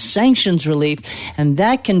dollars in sanctions relief, and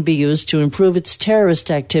that can be used to improve its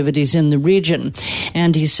terrorist activities in the region.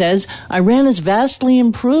 And he says Iran has vastly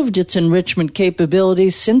improved its enrichment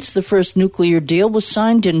capabilities since the first nuclear deal was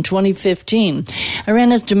signed in 2015.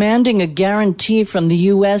 Iran is demanding a guarantee from the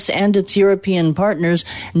U.S. and its European partners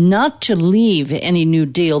not to leave any new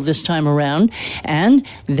deal this time around, and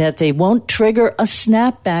that they won't trigger a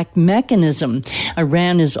snapback mechanism.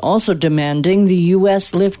 Iran is also demanding the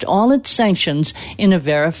U.S. lift all its sanctions in a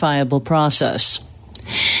verifiable process.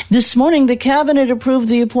 This morning, the cabinet approved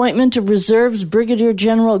the appointment of Reserves Brigadier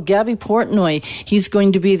General Gabi Portnoy. He's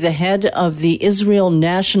going to be the head of the Israel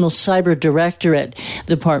National Cyber Directorate.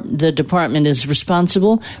 The department is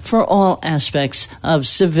responsible for all aspects of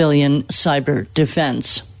civilian cyber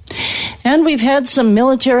defense. And we've had some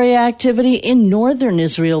military activity in northern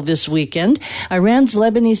Israel this weekend. Iran's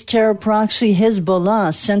Lebanese terror proxy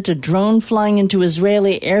Hezbollah sent a drone flying into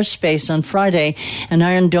Israeli airspace on Friday. An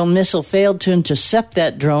Iron Dome missile failed to intercept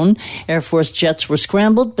that drone. Air Force jets were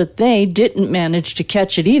scrambled, but they didn't manage to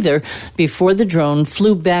catch it either before the drone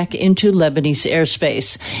flew back into Lebanese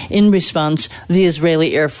airspace. In response, the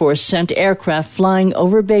Israeli Air Force sent aircraft flying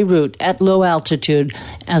over Beirut at low altitude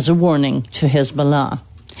as a warning to Hezbollah.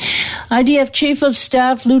 IDF Chief of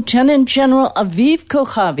Staff Lieutenant General Aviv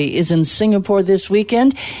Kochavi is in Singapore this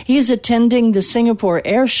weekend. He's attending the Singapore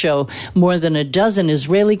Air Show. More than a dozen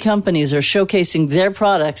Israeli companies are showcasing their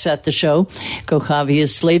products at the show. Kochavi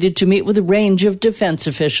is slated to meet with a range of defense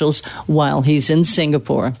officials while he's in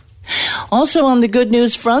Singapore. Also on the good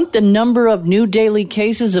news front, the number of new daily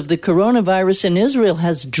cases of the coronavirus in Israel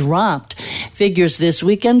has dropped. Figures this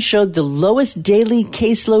weekend showed the lowest daily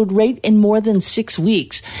caseload rate in more than 6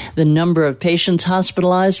 weeks. The number of patients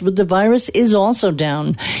hospitalized with the virus is also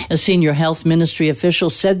down. A senior health ministry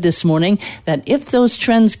official said this morning that if those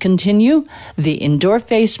trends continue, the indoor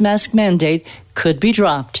face mask mandate could be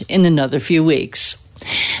dropped in another few weeks.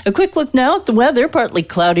 A quick look now at the weather. Partly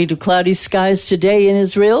cloudy to cloudy skies today in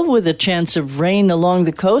Israel with a chance of rain along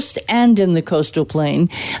the coast and in the coastal plain.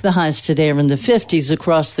 The highs today are in the 50s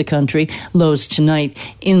across the country. Lows tonight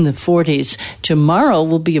in the 40s. Tomorrow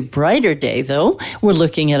will be a brighter day, though. We're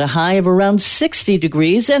looking at a high of around 60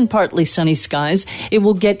 degrees and partly sunny skies. It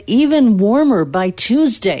will get even warmer by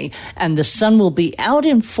Tuesday, and the sun will be out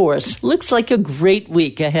in force. Looks like a great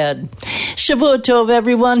week ahead. Shavua Tov,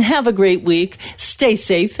 everyone. Have a great week. Stay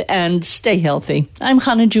safe and stay healthy. I'm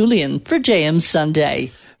Hannah Julian for JM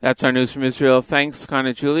Sunday. That's our news from Israel. Thanks,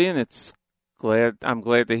 Hannah Julian. I'm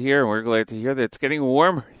glad to hear, and we're glad to hear that it's getting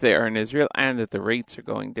warmer there in Israel and that the rates are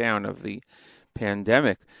going down of the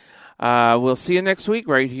pandemic. We'll see you next week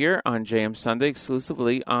right here on JM Sunday,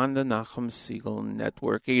 exclusively on the Nachum Segal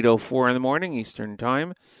Network. 8:04 in the morning Eastern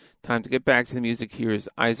Time. Time to get back to the music. Here's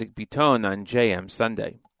Isaac Biton on JM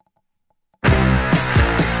Sunday.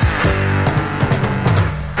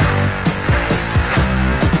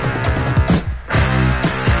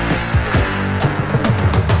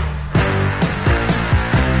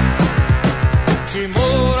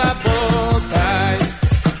 שימו רבותיי,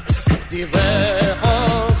 דברי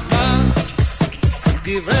חוכמה,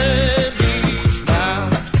 דברי משנה,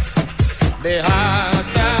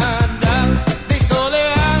 בהגנה, מגדולי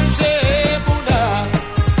אנשי אמונה,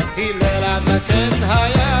 הלל הזקן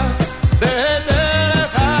היה,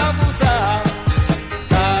 בדרך המוסר,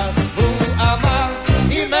 כך הוא אמר,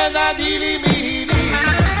 אם אין אני לי מילי,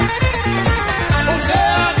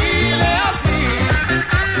 ושאני לעצמי,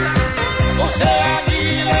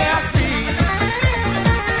 שאני לעצמי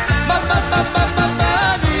מה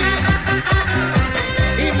אני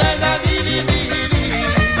אם אין אני לי מילי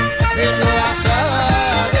ולא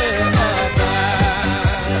עכשיו לבד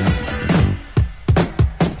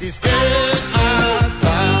תזכה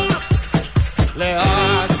אתה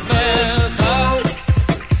לעצמך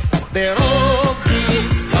ברוב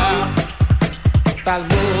מצווה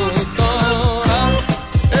תלמוד תורה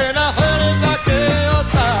אין אחר זכה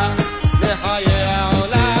אותך לחיי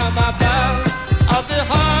העולם הבא אל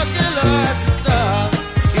תחכה לזקנה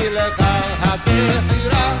כי לך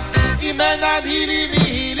הבחירה אם אין אני לי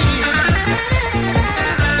מילי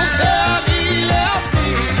וכשאני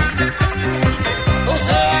לעצמי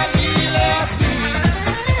וכשאני לעצמי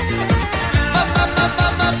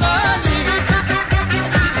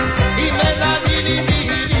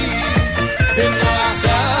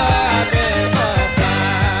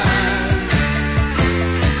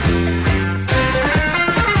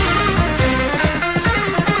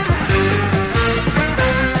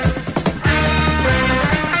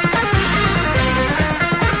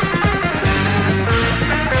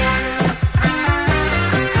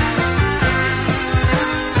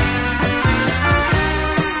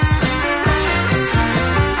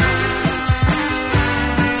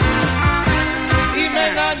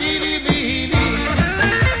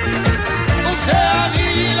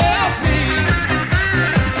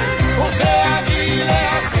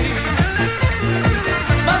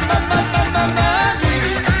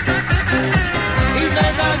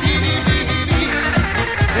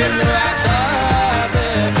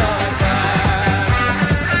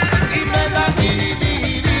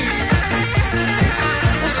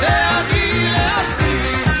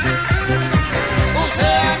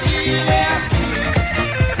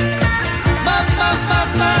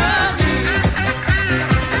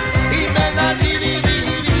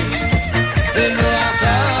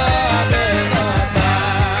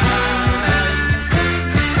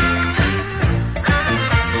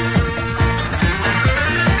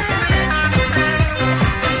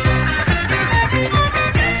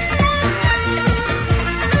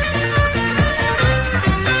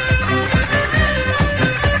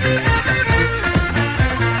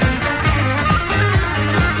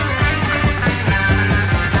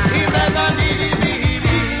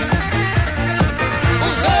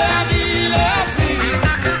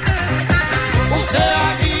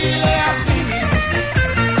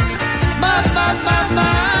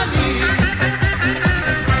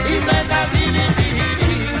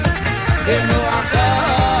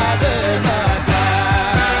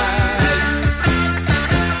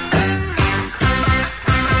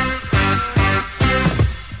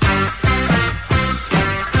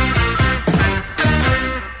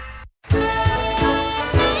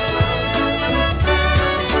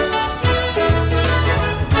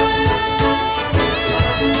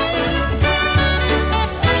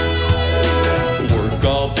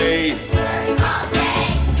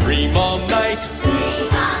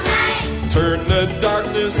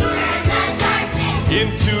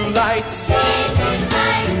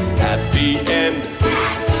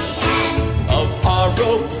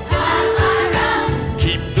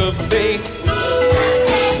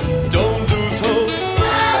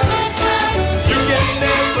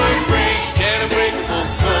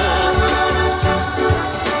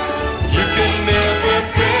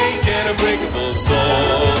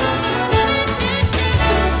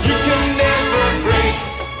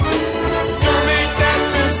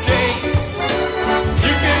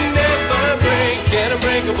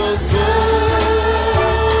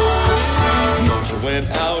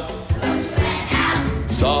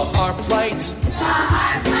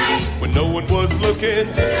looking.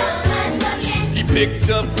 He picked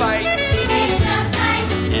a fight.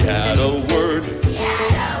 He had a word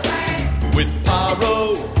with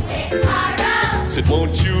Paro. Said,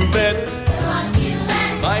 won't you let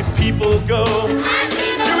my people go?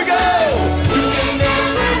 Here we go! You can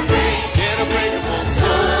never break an unbreakable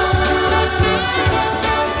soul.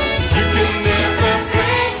 You can never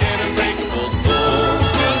break an unbreakable soul.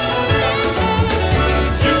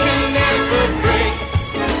 You can never break.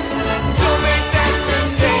 Don't make that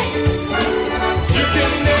mistake. You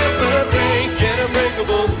can never break an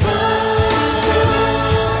unbreakable soul.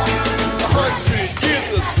 100 years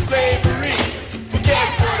of slavery. Forget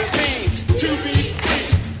what it means to be free.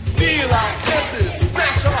 Steal our senses,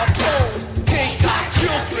 smash our bones, take our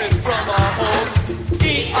children from our homes,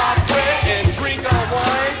 eat our bread and drink our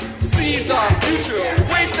wine, seize our future,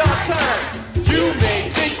 waste our time. You may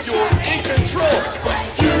think you're in control, but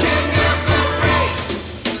you can never break.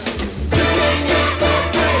 You can never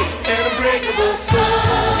break an unbreakable soul.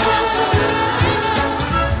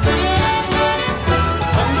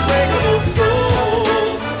 Unbreakable soul.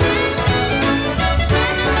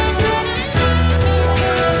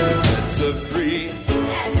 Sets of three.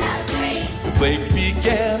 The plagues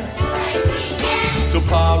began. Till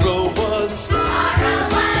Paro was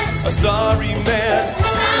a sorry man.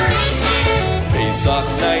 Pesach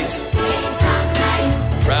night,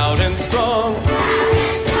 proud and strong.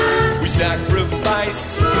 We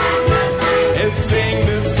sacrificed and sang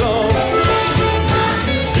this song.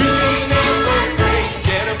 You can never break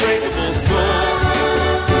an unbreakable soul.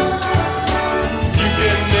 You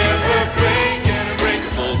can never break an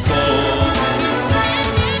unbreakable soul.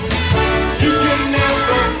 You can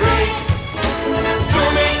never break.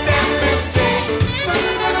 Don't make that mistake.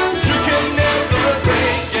 You can never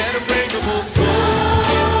break an unbreakable soul.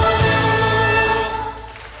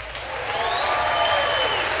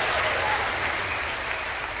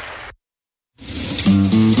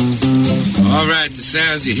 All right, the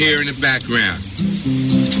sounds you hear in the background.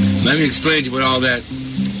 Let me explain to you what all that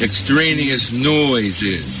extraneous noise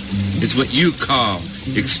is. It's what you call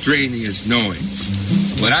extraneous noise.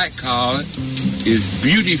 What I call it is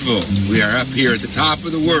beautiful. We are up here at the top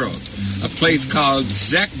of the world, a place called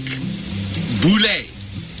Zek Boulay.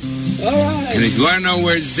 All right. And if you want to know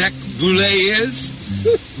where Zek Boulay is,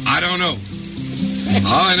 I don't know.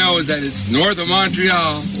 All I know is that it's north of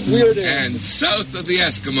Montreal We're there. and south of the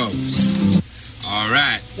Eskimos. All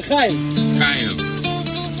right. L'chaim. Chaim.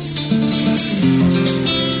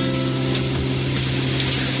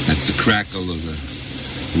 That's the crackle of the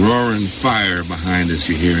roaring fire behind us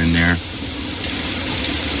you hear in there.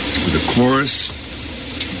 With a chorus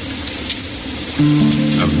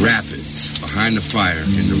of rapids behind the fire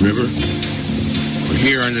in the river. We're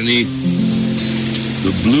here underneath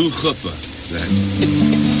the blue chuppah that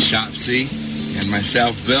Shopsy and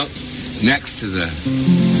myself built next to the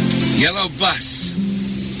yellow bus,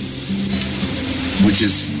 which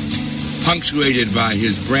is punctuated by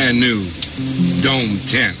his brand new dome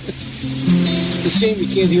tent. It's a shame you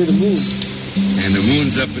can't hear the moon. And the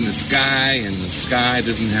moon's up in the sky, and the sky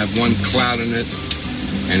doesn't have one cloud in it.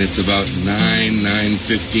 And it's about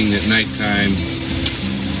 9:15 at nighttime.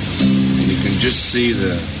 And you can just see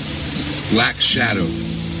the black shadow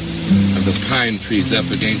of the pine trees up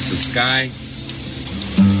against the sky.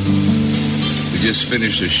 We just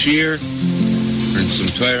finished a shear, learned some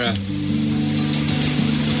Torah.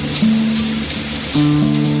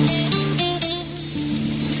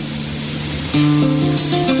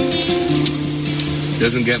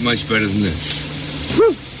 Doesn't get much better than this.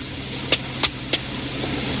 Woo.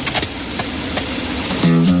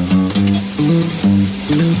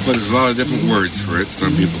 But there's a lot of different words for it.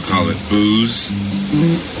 Some people call it booze.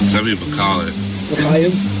 Some people call it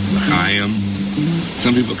L'chaim. l'chaim.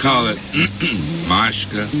 Some people call it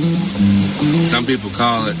mashka. Some people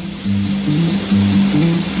call it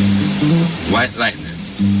white lightning.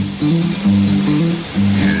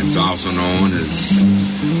 And it's also known as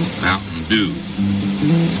Mountain Dew.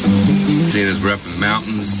 Seeing as we're up in the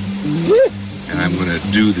mountains, and I'm going to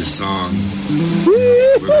do this song,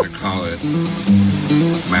 we're going to call it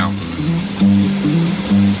Mountain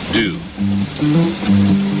Dew.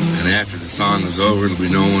 And after the song is over, it'll be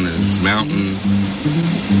known as Mountain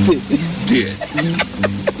Did.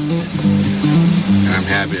 And I'm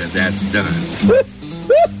happy that that's done.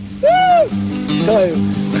 Okay.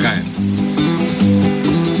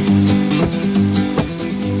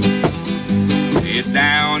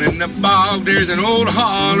 Down in the bog, there's an old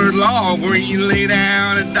hollered log where you lay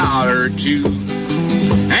down $1 or $2.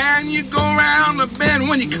 And you go around the bend,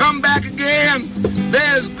 when you come back again,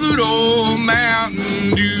 there's good old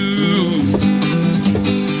Mountain Dew.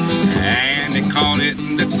 And they call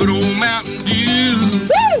good old Mountain Dew.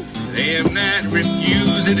 Them that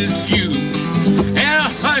refuse it is few. And I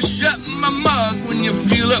hush up my mug when you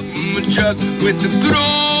fill up my jug with the good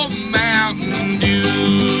old Mountain Dew.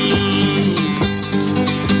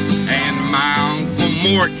 And my Uncle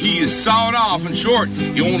Mort, he is sawed off and short.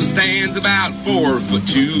 He only stands about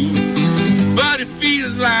 4'2". But he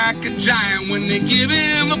feels like a giant when they give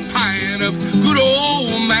him a pint of good old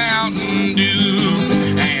Mountain Dew.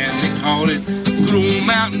 And they call it good old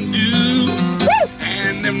Mountain Dew.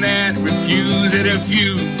 And them that refuse it are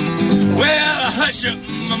few. Well, hush up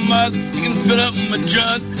my mug, you can fill up my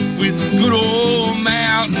jug with good old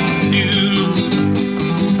Mountain Dew.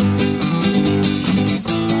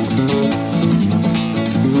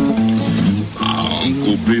 My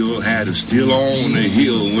Uncle Bill had a still on the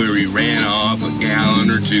hill where he ran off a gallon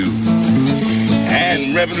or two.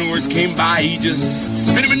 And revenuers came by, he just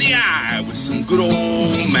spit him in the eye with some good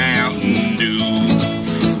old Mountain Dew.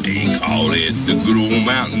 They call it the good old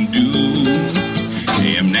Mountain Dew.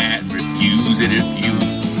 Them that refuse it if you.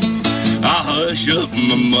 I hush up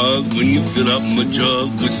my mug when you fill up my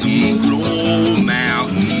jug with some good old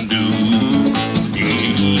Mountain Dew.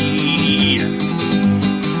 Yeah.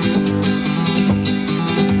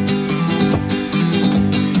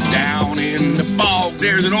 Down in the bog,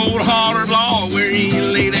 there's an old hollered log where you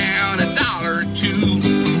lay down $1 or $2.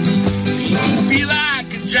 You feel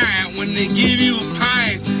like a giant when they give you a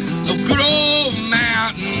pint of good old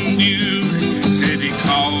Mountain Dew. Said they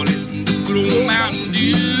call it the good old Mountain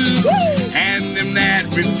Dew. And them that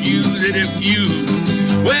refuse it are few.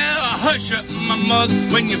 Well, I hush up my mug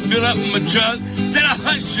when you fill up my jug. Said I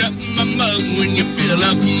hush up my mug when you fill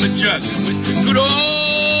up my jug with the good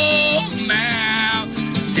old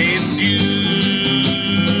Mountain Dew.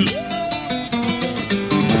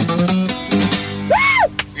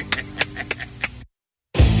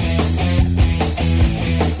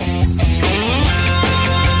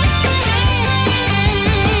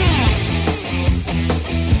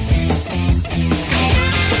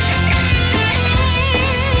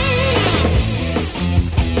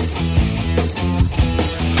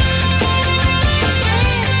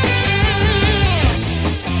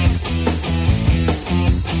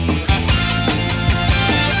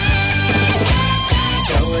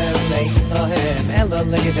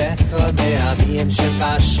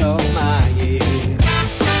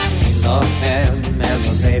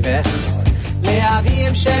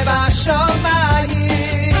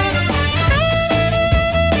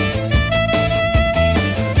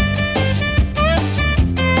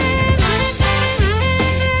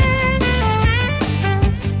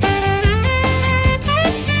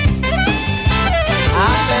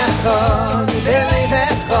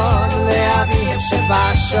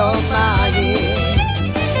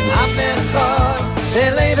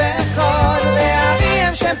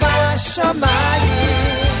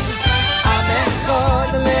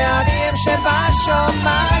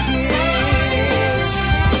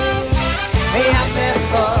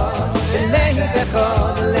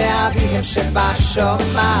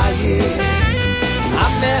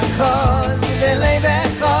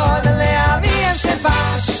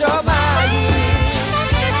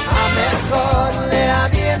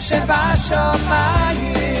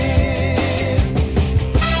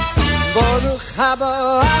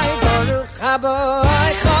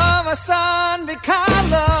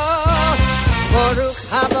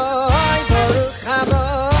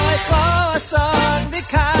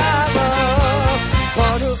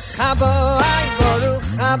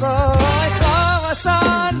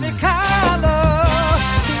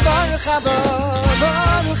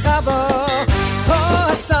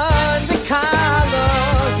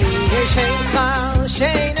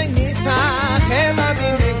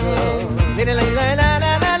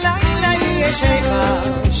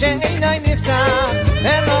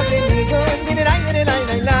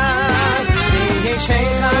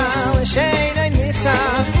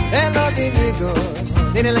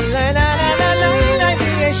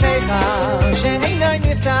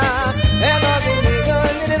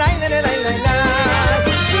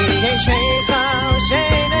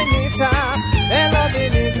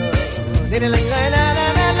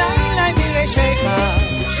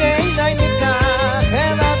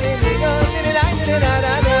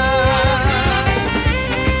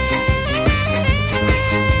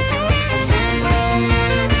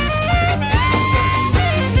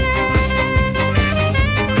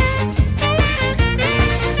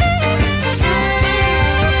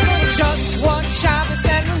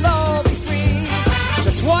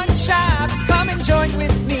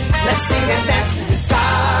 Let's sing and dance to the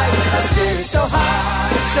sky with our spirits so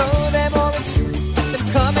high. Show them all the truth. Let them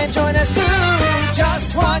come and join us too. Just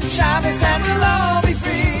one Shabbos and we'll all be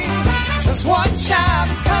free. Just one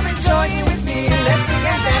Shabbos, come and join you with me. Let's sing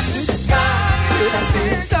and dance to the sky with our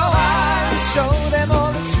spirits so high. We'll show them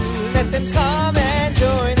all the truth. Let them come and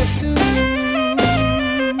join us too.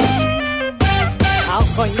 Al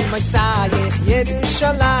Choyim Mosayich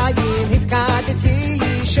Yerushalayim Hifkadeti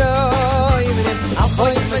Shoyim. Al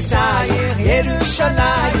Choyim Mosayich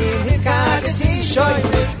Yerushalayim Hifkadeti Shoyim.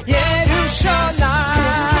 Yerushalayim,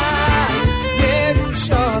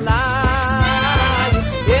 Yerushalayim,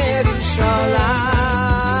 Yerushalayim,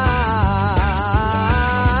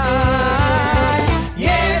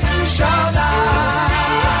 Yerushalayim,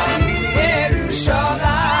 Yerushalayim,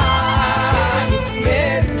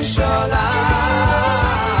 Yerushalayim.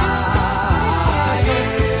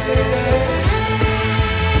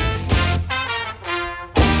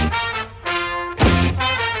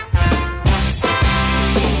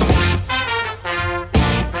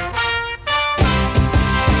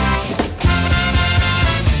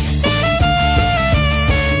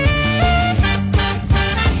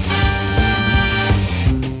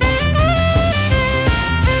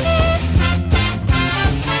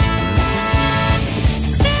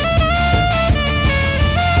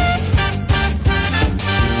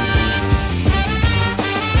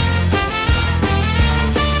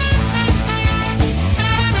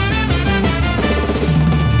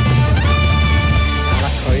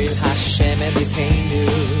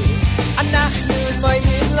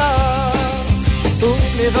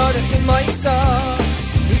 Nevorachim Moisa,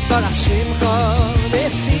 Yisbarach Shimcha,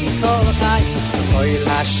 Lefi Kol Chai, Koil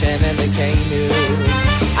Hashem Elokeinu,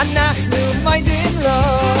 Anachnu Moedim Lo,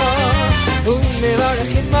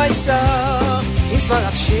 Nevorachim Moisa,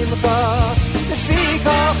 Yisbarach Shimcha, Lefi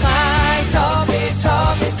Kol Chai, Tomi,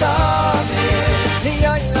 Tomi, Tomi,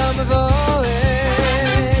 Liyolam Voed,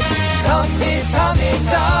 Tomi, Tomi,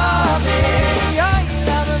 Tomi,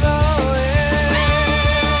 Liyolam Voed.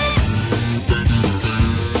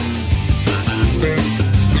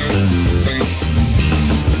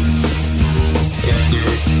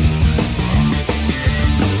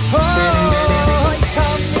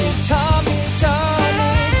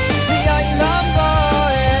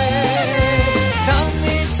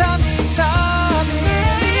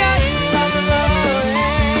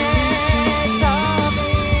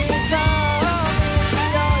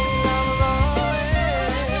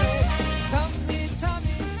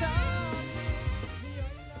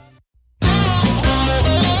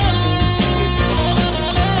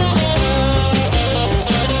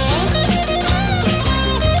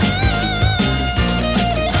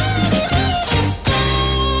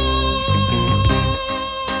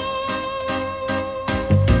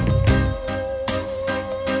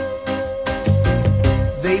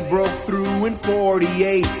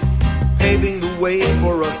 Paving the way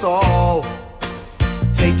for us all,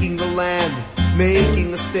 taking the land,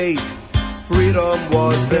 making a state, freedom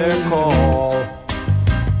was their call.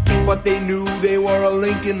 But they knew they were a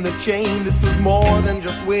link in the chain. This was more than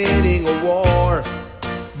just winning a war.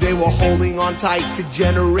 They were holding on tight to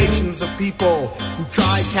generations of people who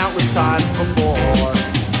tried countless times before.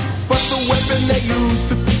 But the weapon they used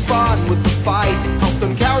to keep on with the fight, helped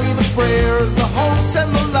them carry the prayers, the hopes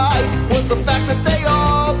and the light, was the fact that they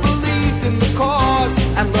all believed in the cause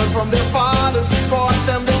and learned from their fathers who taught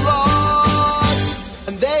them the laws.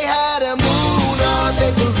 And they had emunah,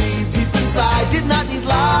 they believed deep inside, did not need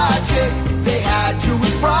logic. They had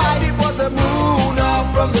Jewish pride, it was emunah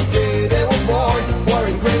from the day they were born, were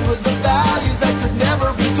ingrained with the values that could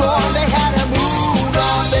never be torn. They had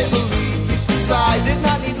emunah, they believed deep inside, did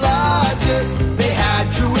not need logic. They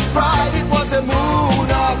had Jewish pride, it was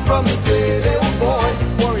emunah from the day they were born,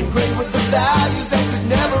 were ingrained with the values that could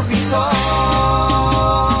never be torn.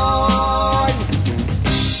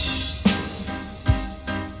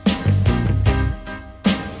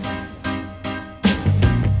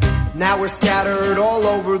 Now we're scattered all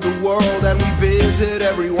over the world and we visit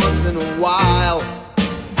every once in a while.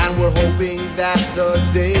 And we're hoping that the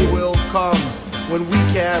day will come when we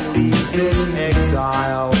can leave this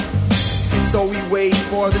exile. So we wait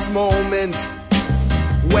for this moment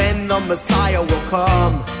when the Messiah will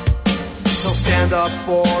come. He'll stand up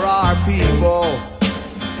for our people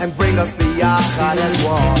and bring us biyachad as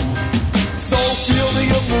one. So feel the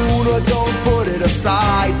emunah, don't put it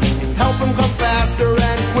aside. Help him come faster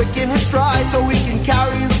and quicken his stride, so we can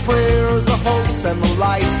carry the prayers, the hopes and the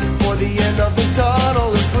light, for the end of the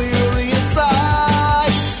tunnel is clearly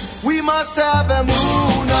inside. We must have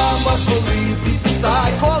emunah, must believe deep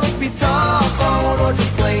inside. Call it bitachon or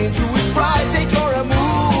just plain Jewish pride. Take your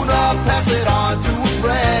emunah, pass it on to a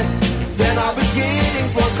friend, then our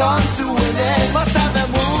beginnings will come to an end. Must have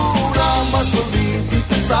emunah, must believe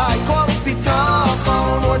inside. Call it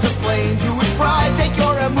bitachon or just plain Jewish pride. Take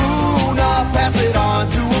your emunah, pass it on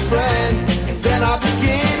to a friend. Then our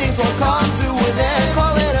beginnings will come to an end.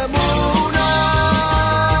 Call it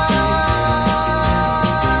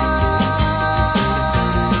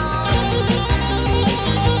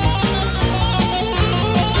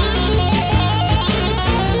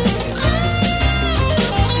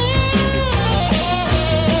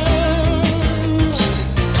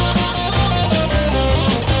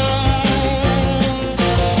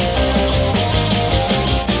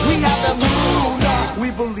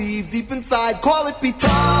inside. Call it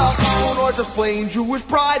bitachon or just plain Jewish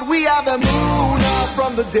pride. We have emunah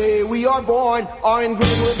from the day we are born, are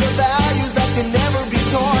ingrained with the values that can never be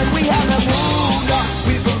torn. We have emunah,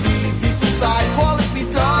 we believe deep inside. Call it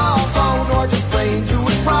bitachon or just plain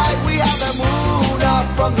Jewish pride. We have emunah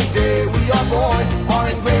from the day we are born, are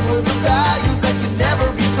ingrained with the values that can never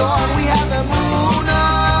be torn. We have emunah.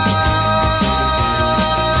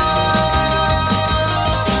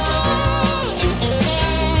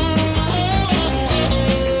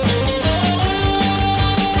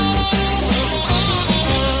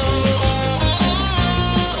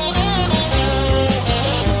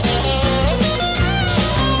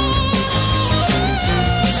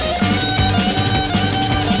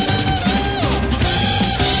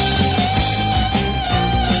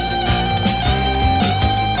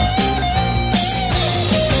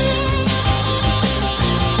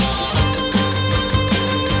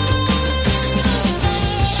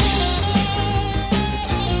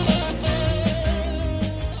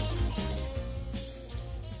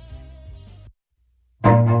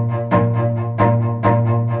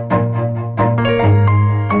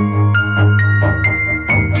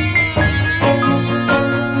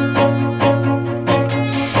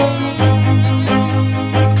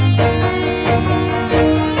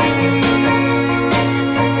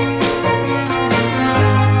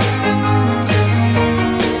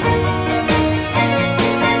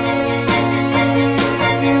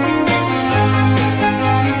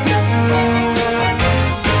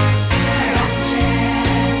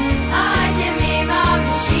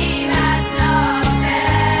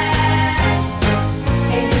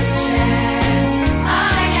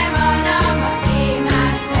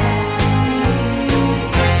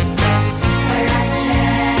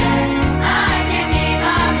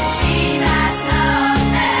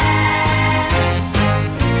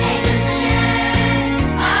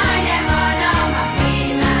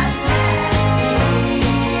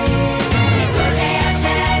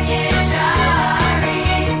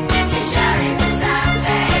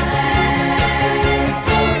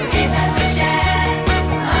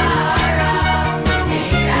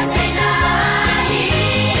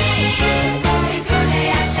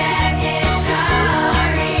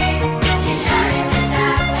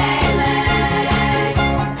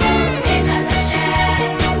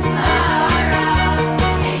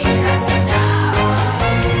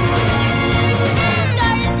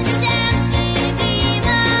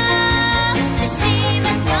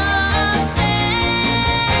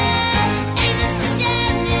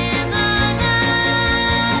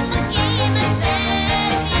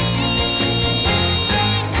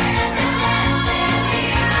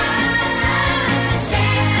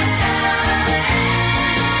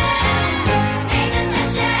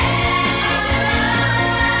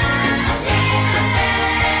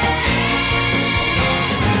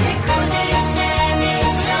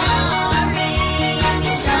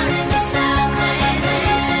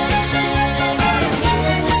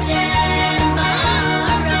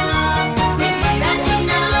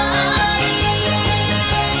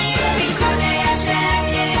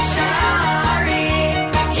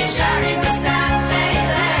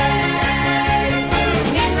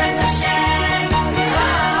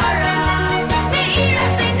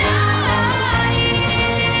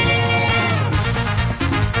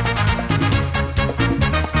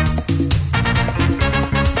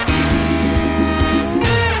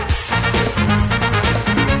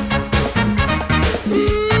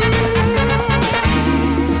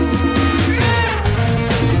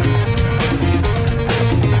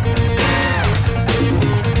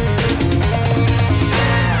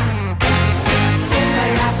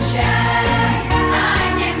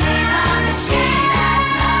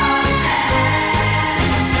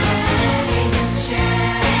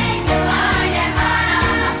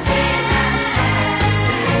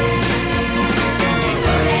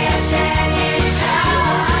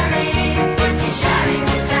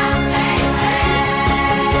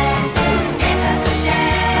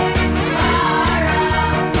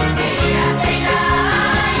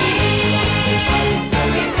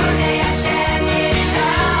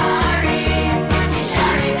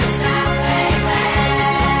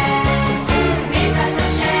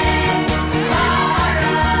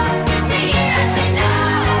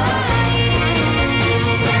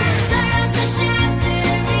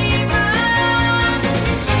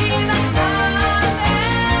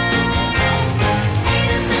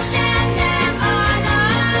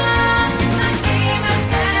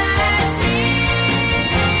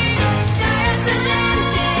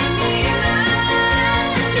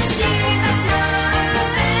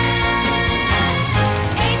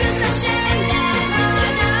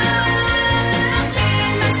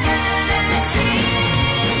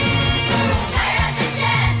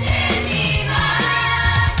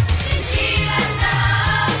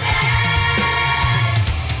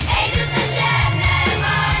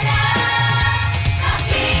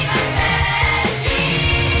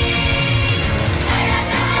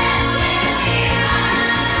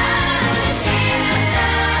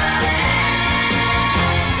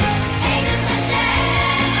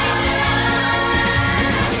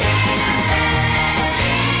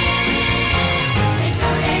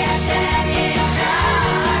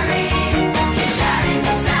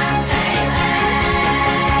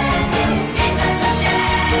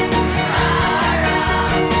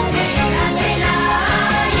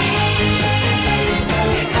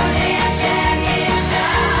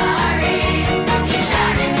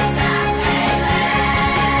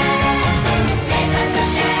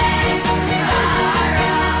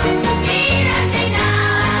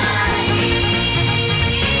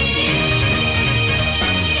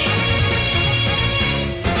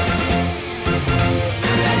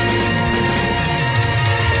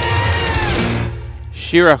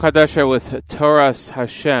 Shira Chadasha with Toras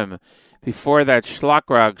Hashem. Before that,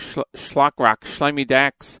 Shlakrock, Shlomi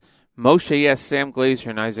Dax, Moshe Yes, Sam Glazer,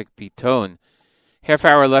 and Isaac Bitone. Half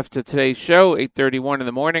hour left to today's show, 8:31 in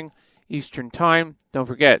the morning, Eastern Time. Don't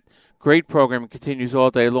forget, great program continues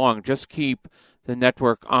all day long. Just keep the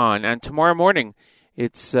network on. And tomorrow morning,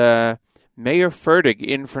 it's Mayor Fertig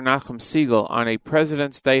in for Nachum Siegel on a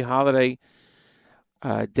President's Day holiday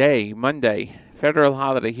day, Monday, federal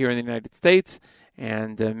holiday here in the United States,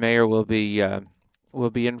 and Mayor will be in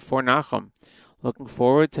for Nachum. Looking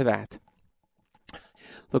forward to that.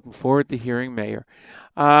 Looking forward to hearing Mayor.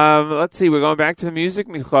 Let's see, we're going back to the music.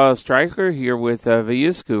 Michael Streicher here with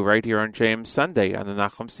Vayisku right here on JM Sunday on the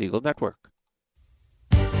Nachum Siegel Network.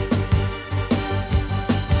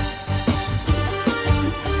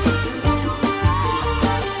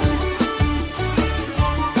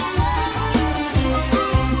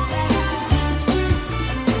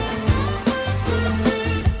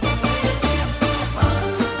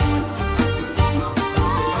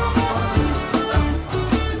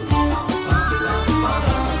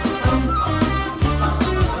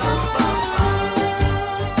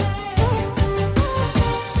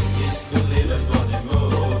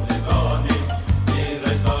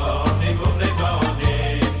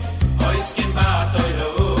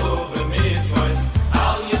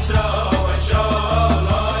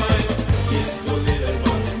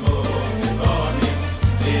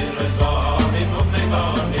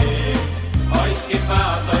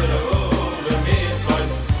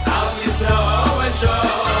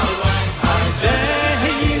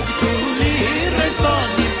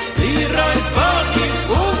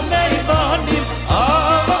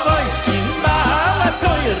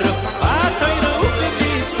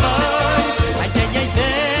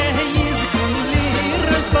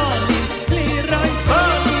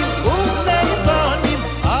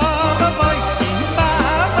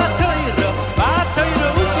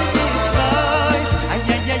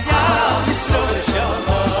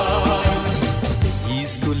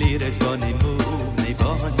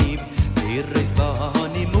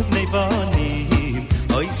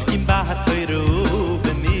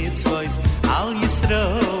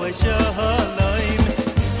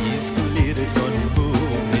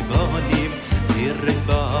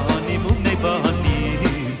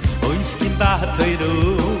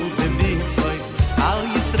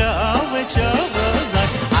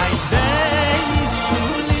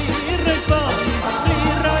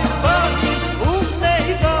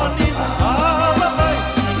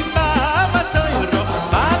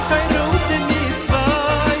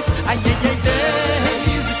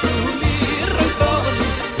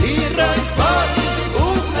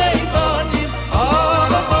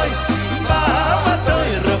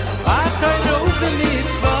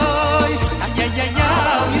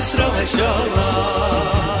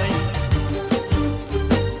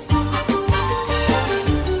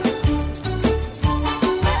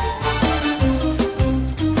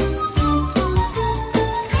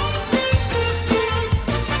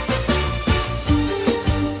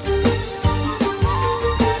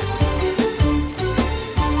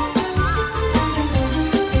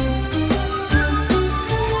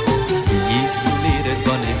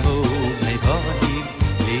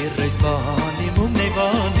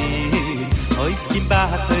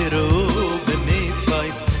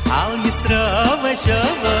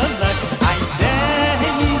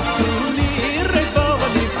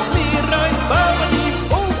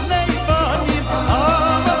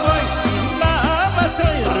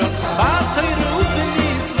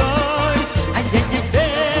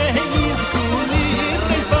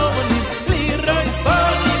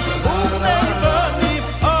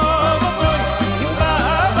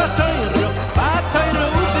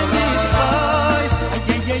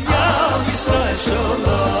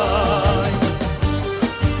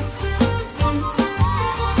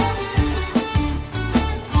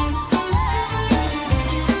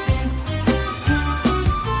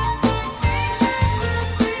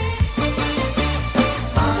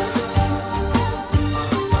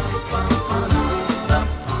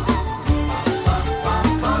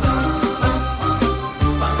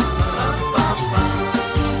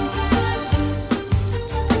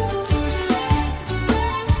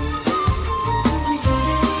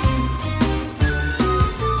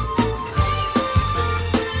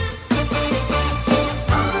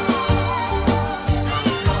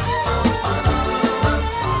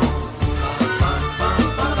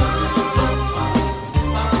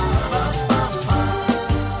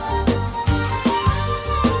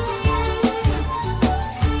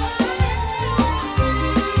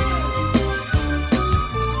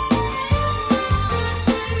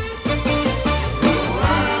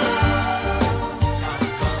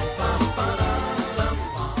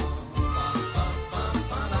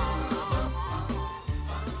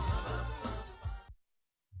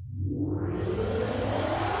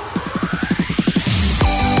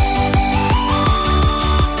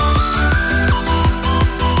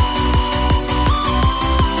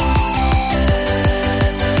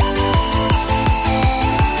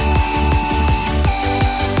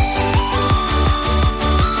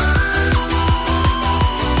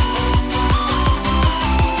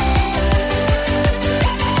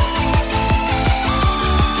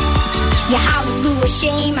 Hallelujah,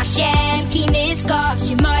 Shem Hashem, Ki Niskov,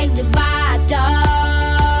 Shemay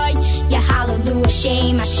Levadai. Ya Hallelujah,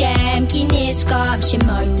 Shem Hashem, Ki Niskov,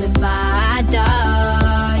 Shemay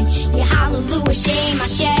Levadai. Ya Hallelujah, Shem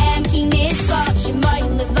Hashem, Ki Niskov, Shemay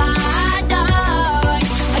Levadai.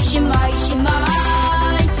 Shemay,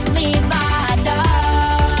 Shemay, Levadai.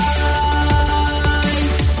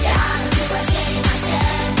 Ya Hallelujah, Shem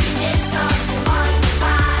Hashem, Ki Niskov, Shemay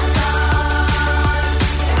Levadai.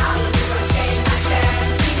 Ya Hallelujah, Shem Hashem,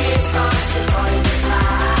 Ki Niskov, Shemay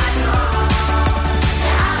Levadai.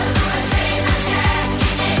 Ya Hallelujah, Shem Hashem, Ki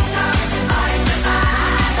Niskov, Shemay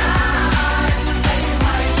Levadai.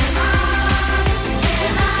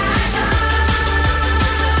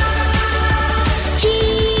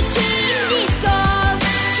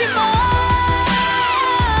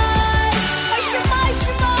 Shemay,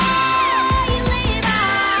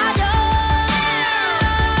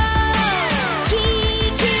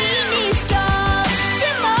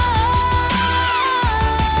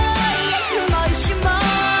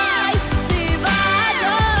 Shemay,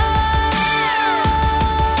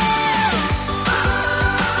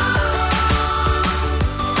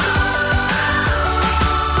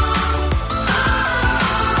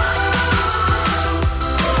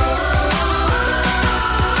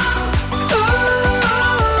 Levadai.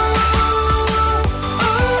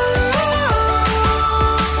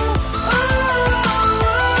 Ki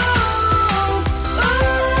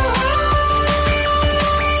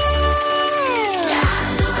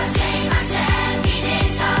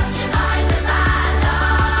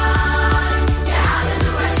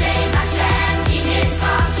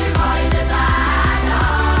Niskov, Shemay,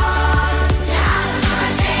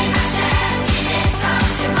 Shemay, Shemay,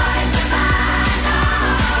 Levadai.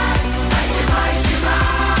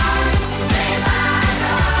 Ki Niskov,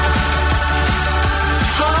 Shemay, Shemay,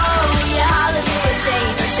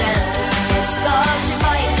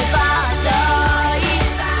 Shemay,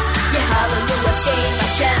 Shem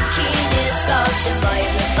Hashem, Ki Niskov, Shemay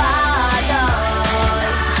Levadai.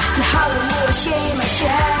 Ya Hallelujah, Shem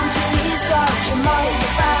Hashem, Ki Niskov, Shemay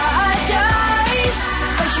Levadai.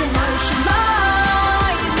 Shemay,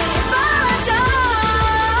 Shemay, Levadai.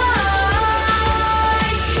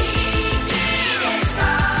 Ki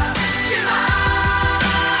Niskov, Shemay,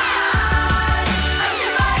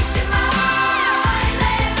 Shemay, Shemay,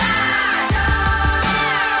 Levadai.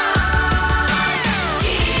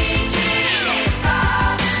 Ki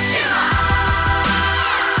Niskov, Shemay,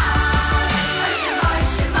 Shemay,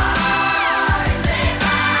 Shemay,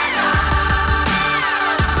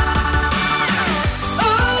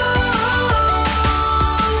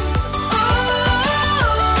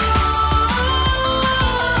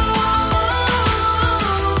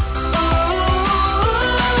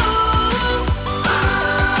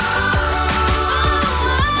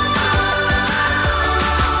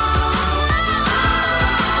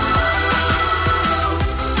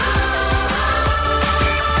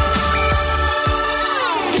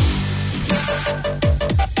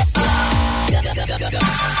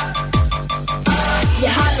 Ya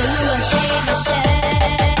Hallelujah, Shem Hashem.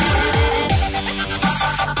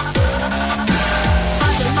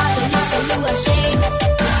 Hallelujah, Shem.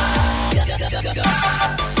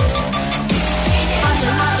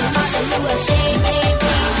 Hallelujah, Shem.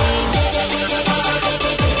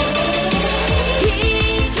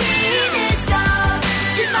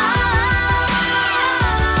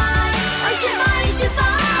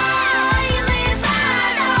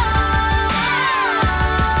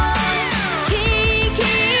 Ki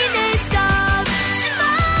Niskov,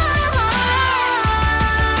 Shemay,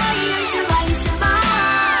 Shemay,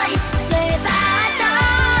 Shemay, Levadai.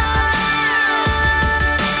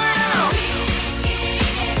 Ki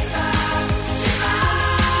Niskov, Shemay,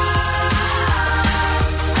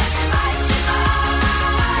 Shemay,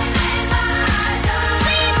 Shemay, Levadai.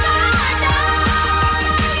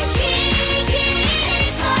 Ki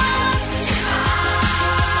Niskov, Shemay, Shemay,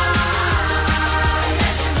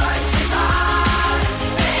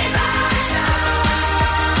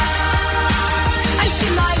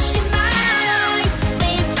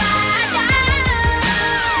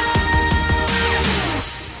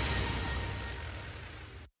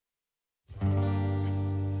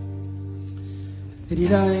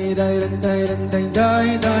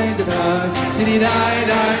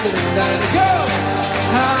 Let's go! Let's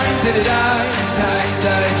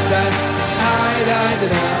go!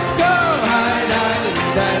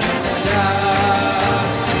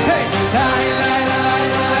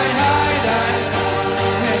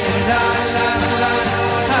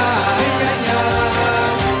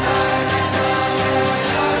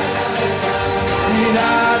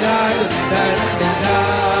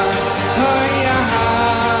 Hey!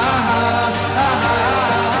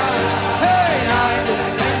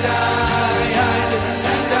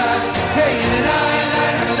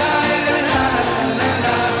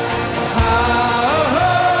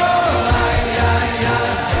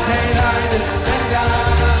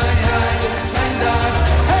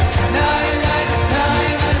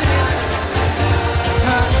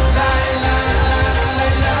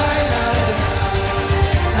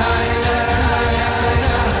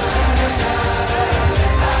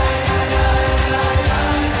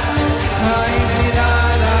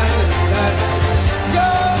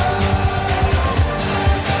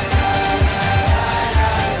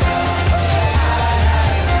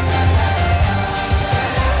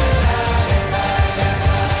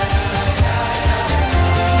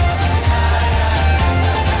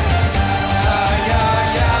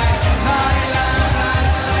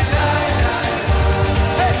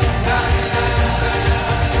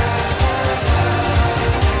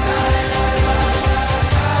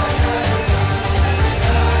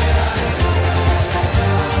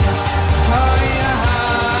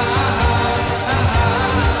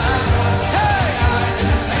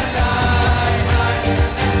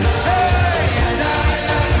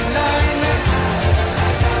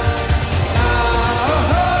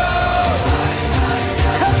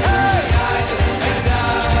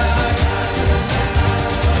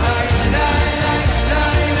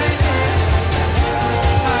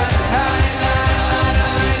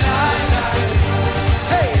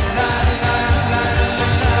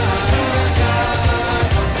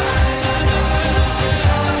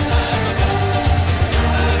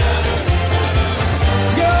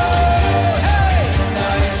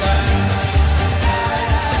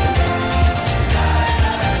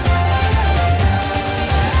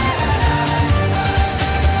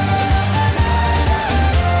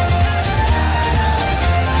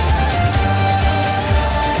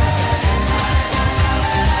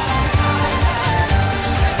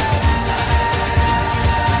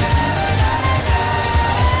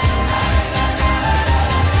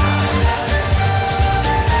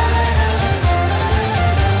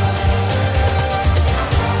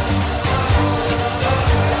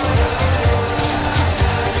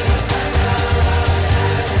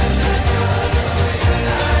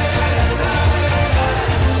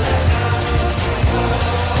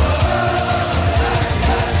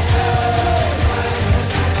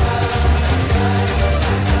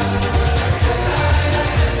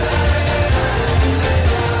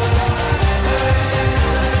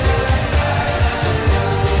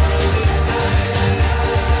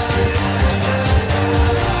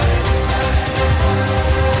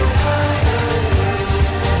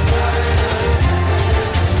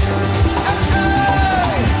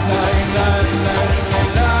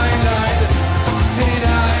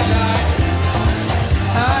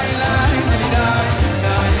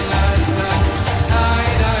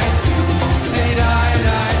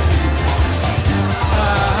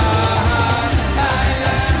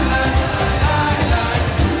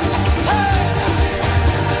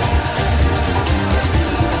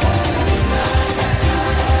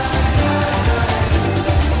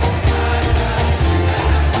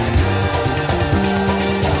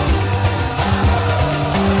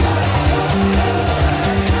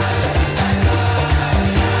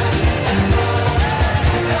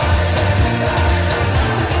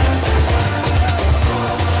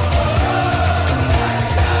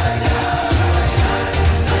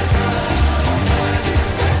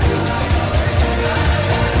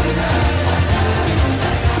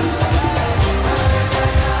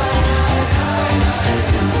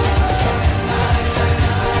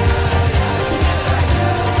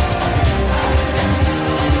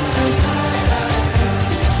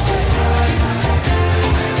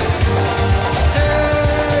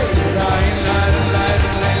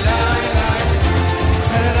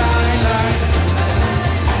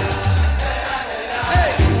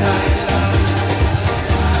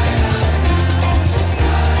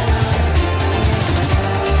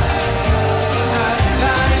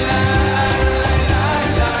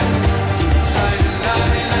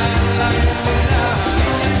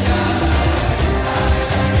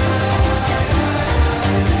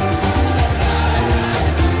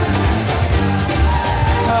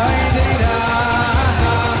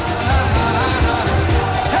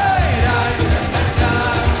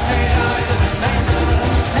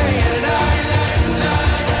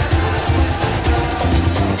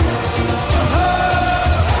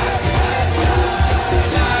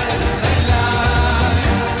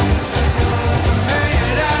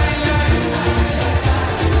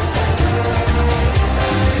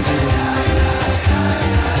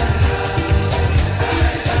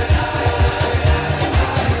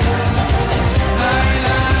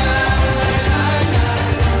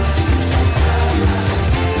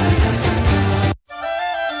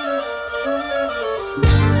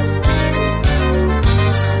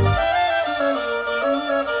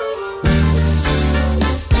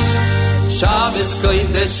 Shabbos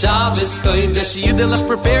Kodesh, Shabbos Kodesh. Yiddelach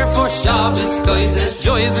prepare for Shabbos Kodesh.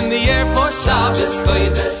 Joy is in the air for Shabbos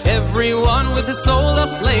Kodesh. Everyone with a soul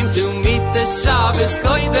aflame to meet the Shabbos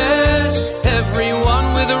Kodesh.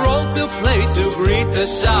 Everyone with a role to play to greet the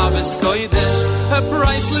Shabbos Kodesh. A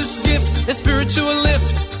priceless gift, a spiritual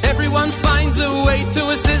lift. Everyone finds a way to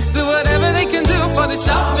assist, do whatever they can do for the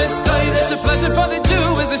Shabbos Kodesh. A pleasure for the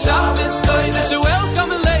Jew is a Shabbos Kodesh. A welcome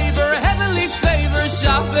labor, a heavenly favor,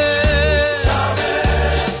 Shabbos.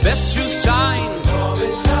 Best shoes shine,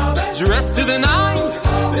 dressed to the nines.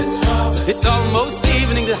 It's almost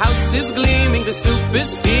evening, the house is gleaming, the soup is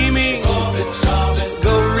steaming.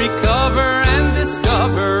 Go recover and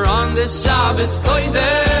discover on the Shabbos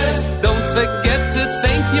Kodesh. Don't forget to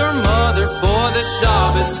thank your mother for the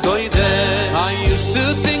Shabbos Kodesh. I used to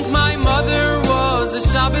think my mother was the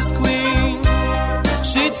Shabbos queen.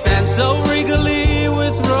 She'd stand so regally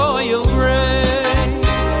with royal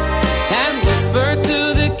grace and whisper to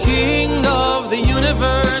the king of the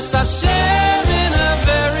universe, Hashem, in a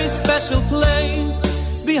very special place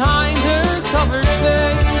behind her covered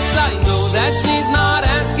face. I know that she's not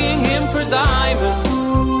asking him for diamonds.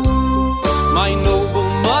 My noble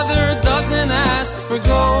mother doesn't ask for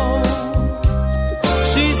gold.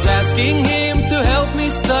 She's asking him to help me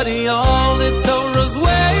study all the Torah's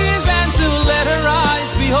ways and to let her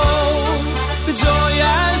eyes behold the joy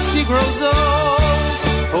as she grows old.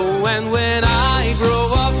 Oh, and when I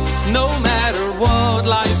grow up, no matter what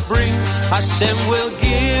life brings, Hashem will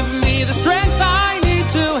give me the strength I need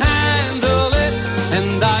to handle it,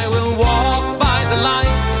 and I will walk by the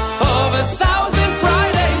light of 1,000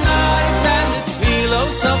 Friday nights and the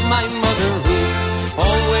tefillos of my mother who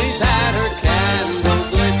always had her candles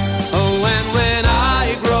lit. Oh, and when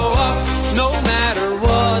I grow up, no matter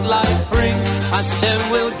what life brings, Hashem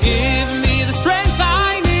will give me the strength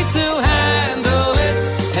I need to handle it,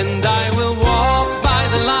 and I will walk by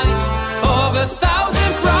the light of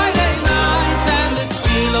 1,000 Friday nights and the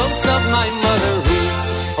tefillos of my mother who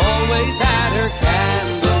always had her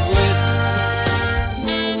candles lit.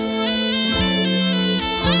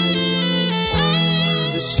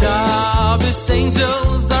 The Shabbos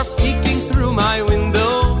angels are peeking through my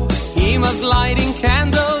window. Ima's lighting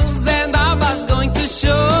candles and Abba's going to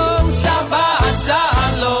show. Shabbat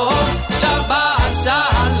Shalom, Shabbat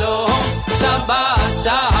Shalom, Shabbat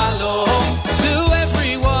Shalom to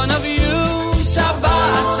every one of you.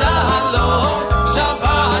 Shabbat Shalom,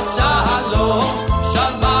 Shabbat Shalom,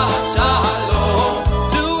 Shabbat Shalom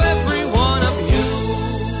to every one of you.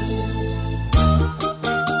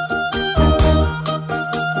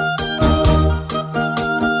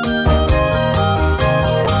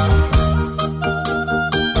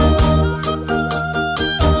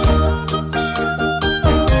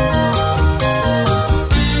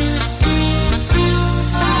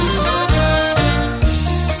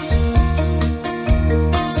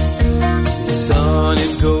 The sun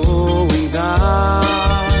is going down,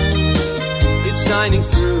 it's shining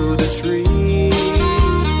through the trees.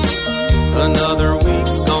 Another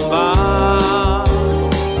week's gone by,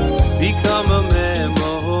 become a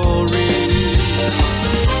memory.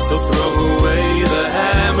 So throw away the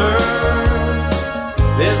hammer,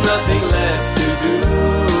 there's nothing left to do.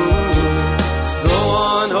 Go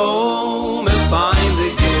on home and find the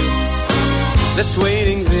gift that's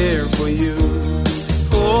waiting there for you.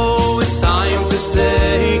 Oh, it's time to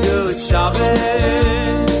say good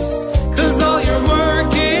Shabbos, 'cause all your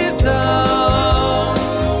work is done.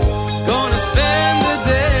 Gonna spend the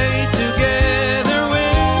day together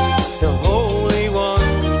with the Holy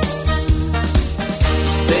One.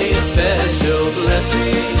 Say a special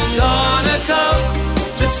blessing on a cup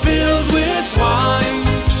that's filled with wine.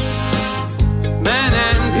 Man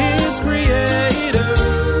and his creator,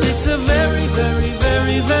 it's a very, very,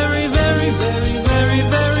 very, very, very, very, very,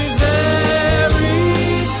 very, very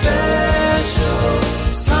special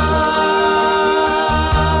sign.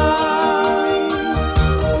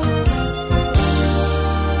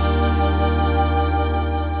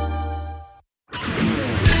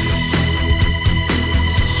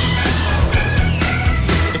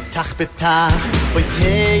 Betach, betach,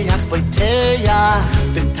 boiteach, boiteach,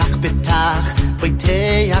 betach, betach,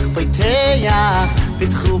 boiteach, boiteach,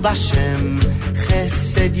 betchu b'Hashem,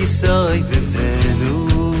 chesed yisoy v'venu.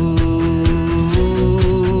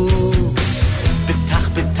 Betach,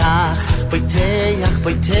 betach, boiteach,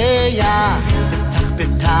 boiteach, betach,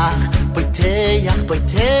 betach, boiteach,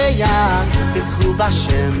 boiteach, betchu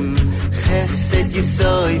b'Hashem, chesed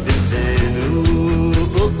yisoy v'venu.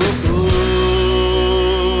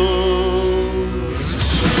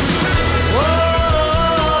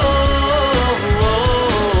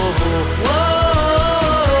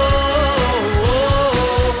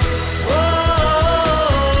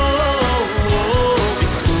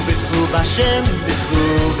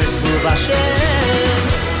 Hashem.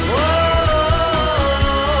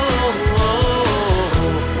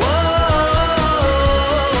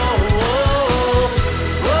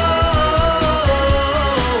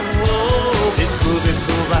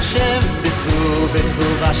 Hashem, B'tchu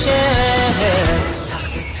Hashem. Betach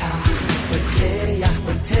betach, boiteach,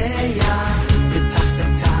 boiteach. Betach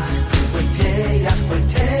betach, boiteach,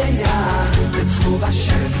 boiteach. B'tchu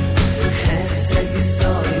Hashem, Chesed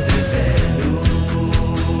Yisoy v'venu.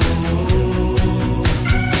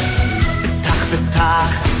 Betach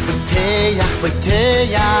betach, boiteach,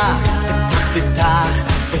 boiteach. Betach betach,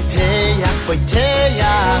 boiteach,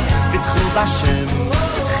 boiteach. B'tchu Hashem,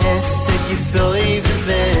 Chesed Yisoy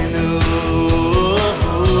v'venu.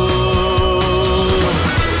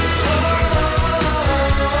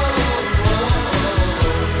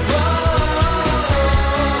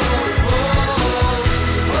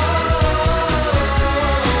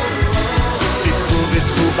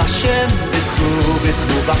 B'tchu Hashem, B'tchu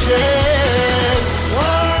Hashem.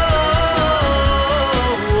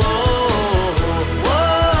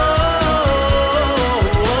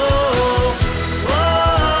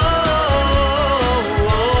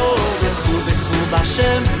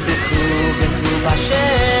 Hashem, B'tchu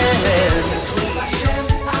Hashem.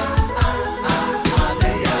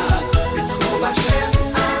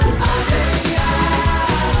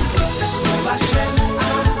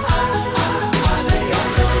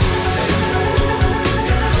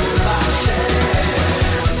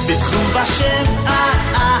 B'tchu Hashem,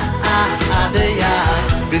 Adeyah.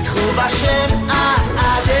 B'tchu Hashem,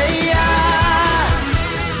 Adeyah.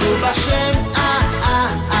 B'tchu Hashem, Adeyah. B'tchu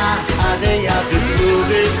Hashem, Adeyah.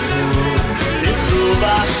 B'tchu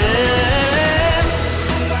Hashem,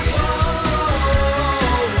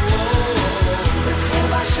 Adeyah. B'tchu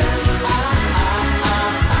Hashem, Adeyah.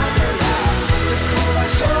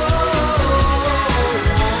 B'tchu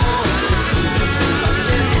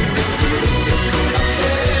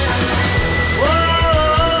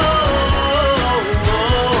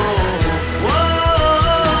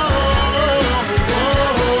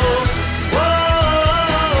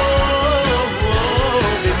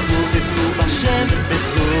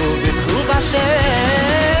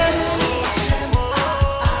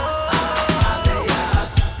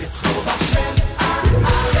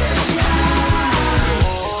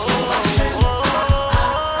Hashem.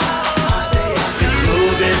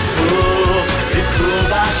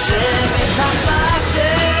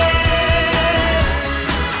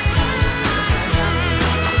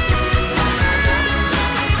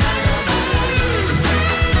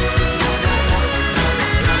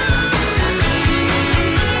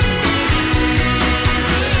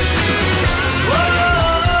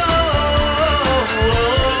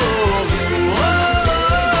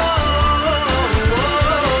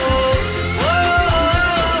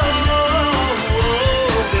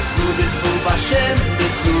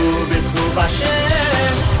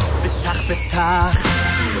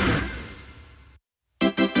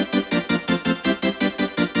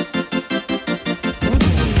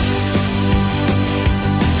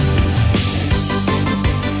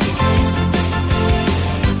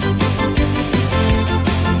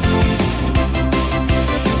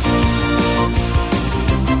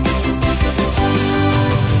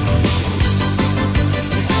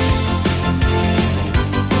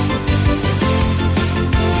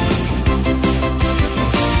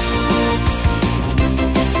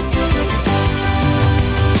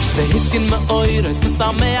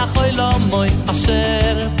 Sameach oilomoy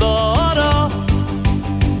asher boro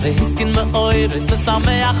Vehiskin me'oiris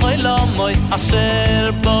Mesameach oilomoy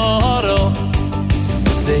asher boro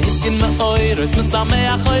Vehiskin me'oiris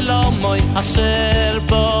Mesameach oilomoy asher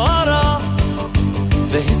boro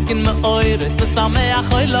Vehiskin me'oiris Mesameach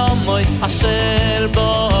oilomoy asher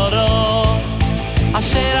boro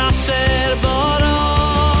Asher boro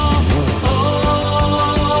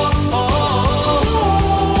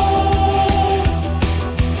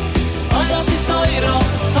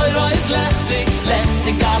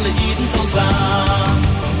Lechtig alle Jiden so sein.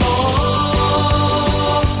 Oh,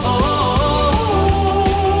 oh, oh, oh.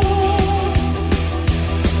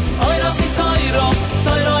 Oi, das ist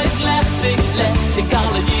Teuro ist lechtig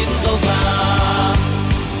alle Jiden so sein.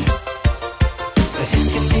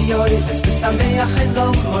 Vehiskin mi oi, des besameach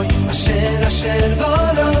elomoy, asher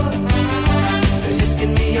boro.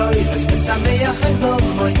 Vehiskin mi oi, des besameach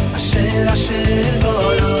elomoy, asher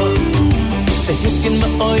boro. Vehiskin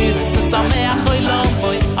me'oiris Mesameach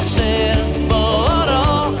oilomoy asher boro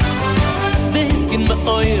Vehiskin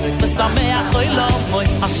me'oiris Mesameach oilomoy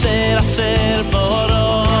asher boro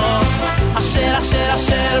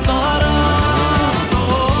Asher boro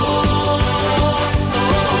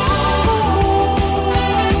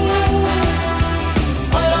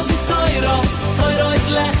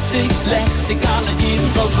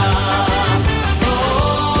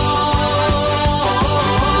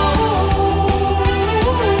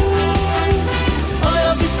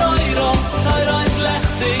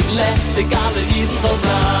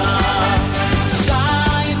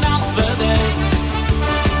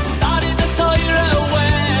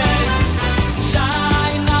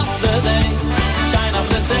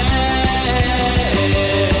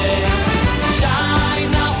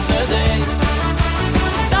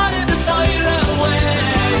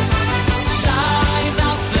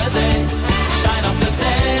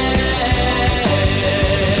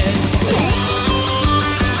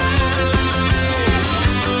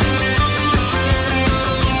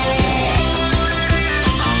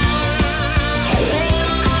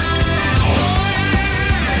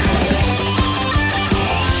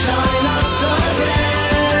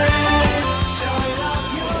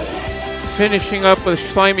Finishing up with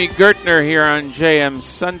Shlomi Gertner here on JM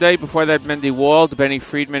Sunday. Before that, Mendy Wald, Benny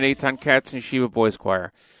Friedman, Eitan Katz, and Yeshiva Boys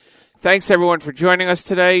Choir. Thanks, everyone, for joining us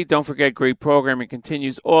today. Don't forget, great programming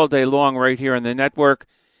continues all day long right here on the network.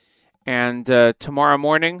 And tomorrow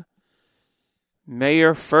morning,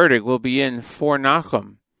 Mayor Fertig will be in for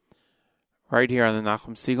Nachum right here on the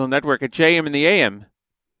Nachum Segal Network at JM in the AM.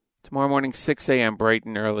 Tomorrow morning, 6 a.m., bright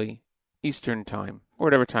and early, Eastern Time, or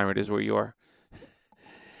whatever time it is where you are.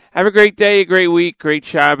 Have a great day, a great week, great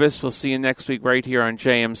Shabbos. We'll see you next week right here on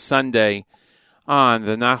JM Sunday on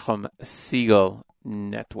the Nachum Segal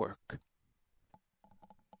Network.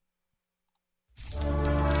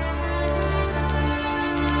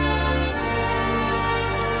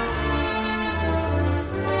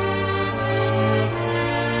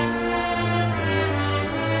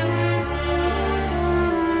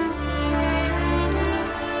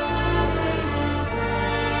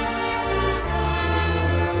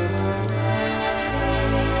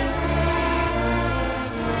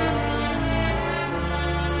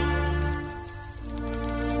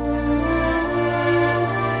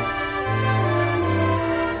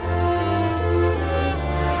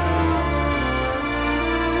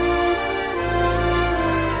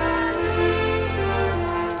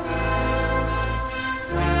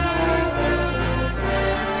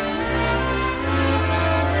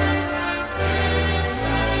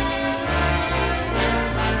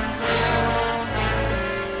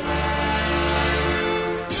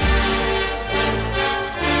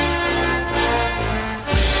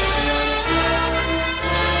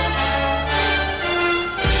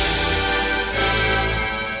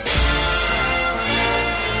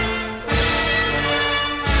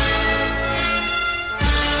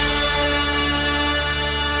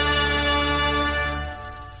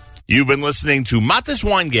 You've been listening to Matis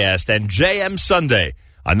Weingast and JM Sunday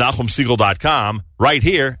on NachumSegal.com, right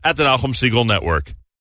here at the Nachum Segal Network.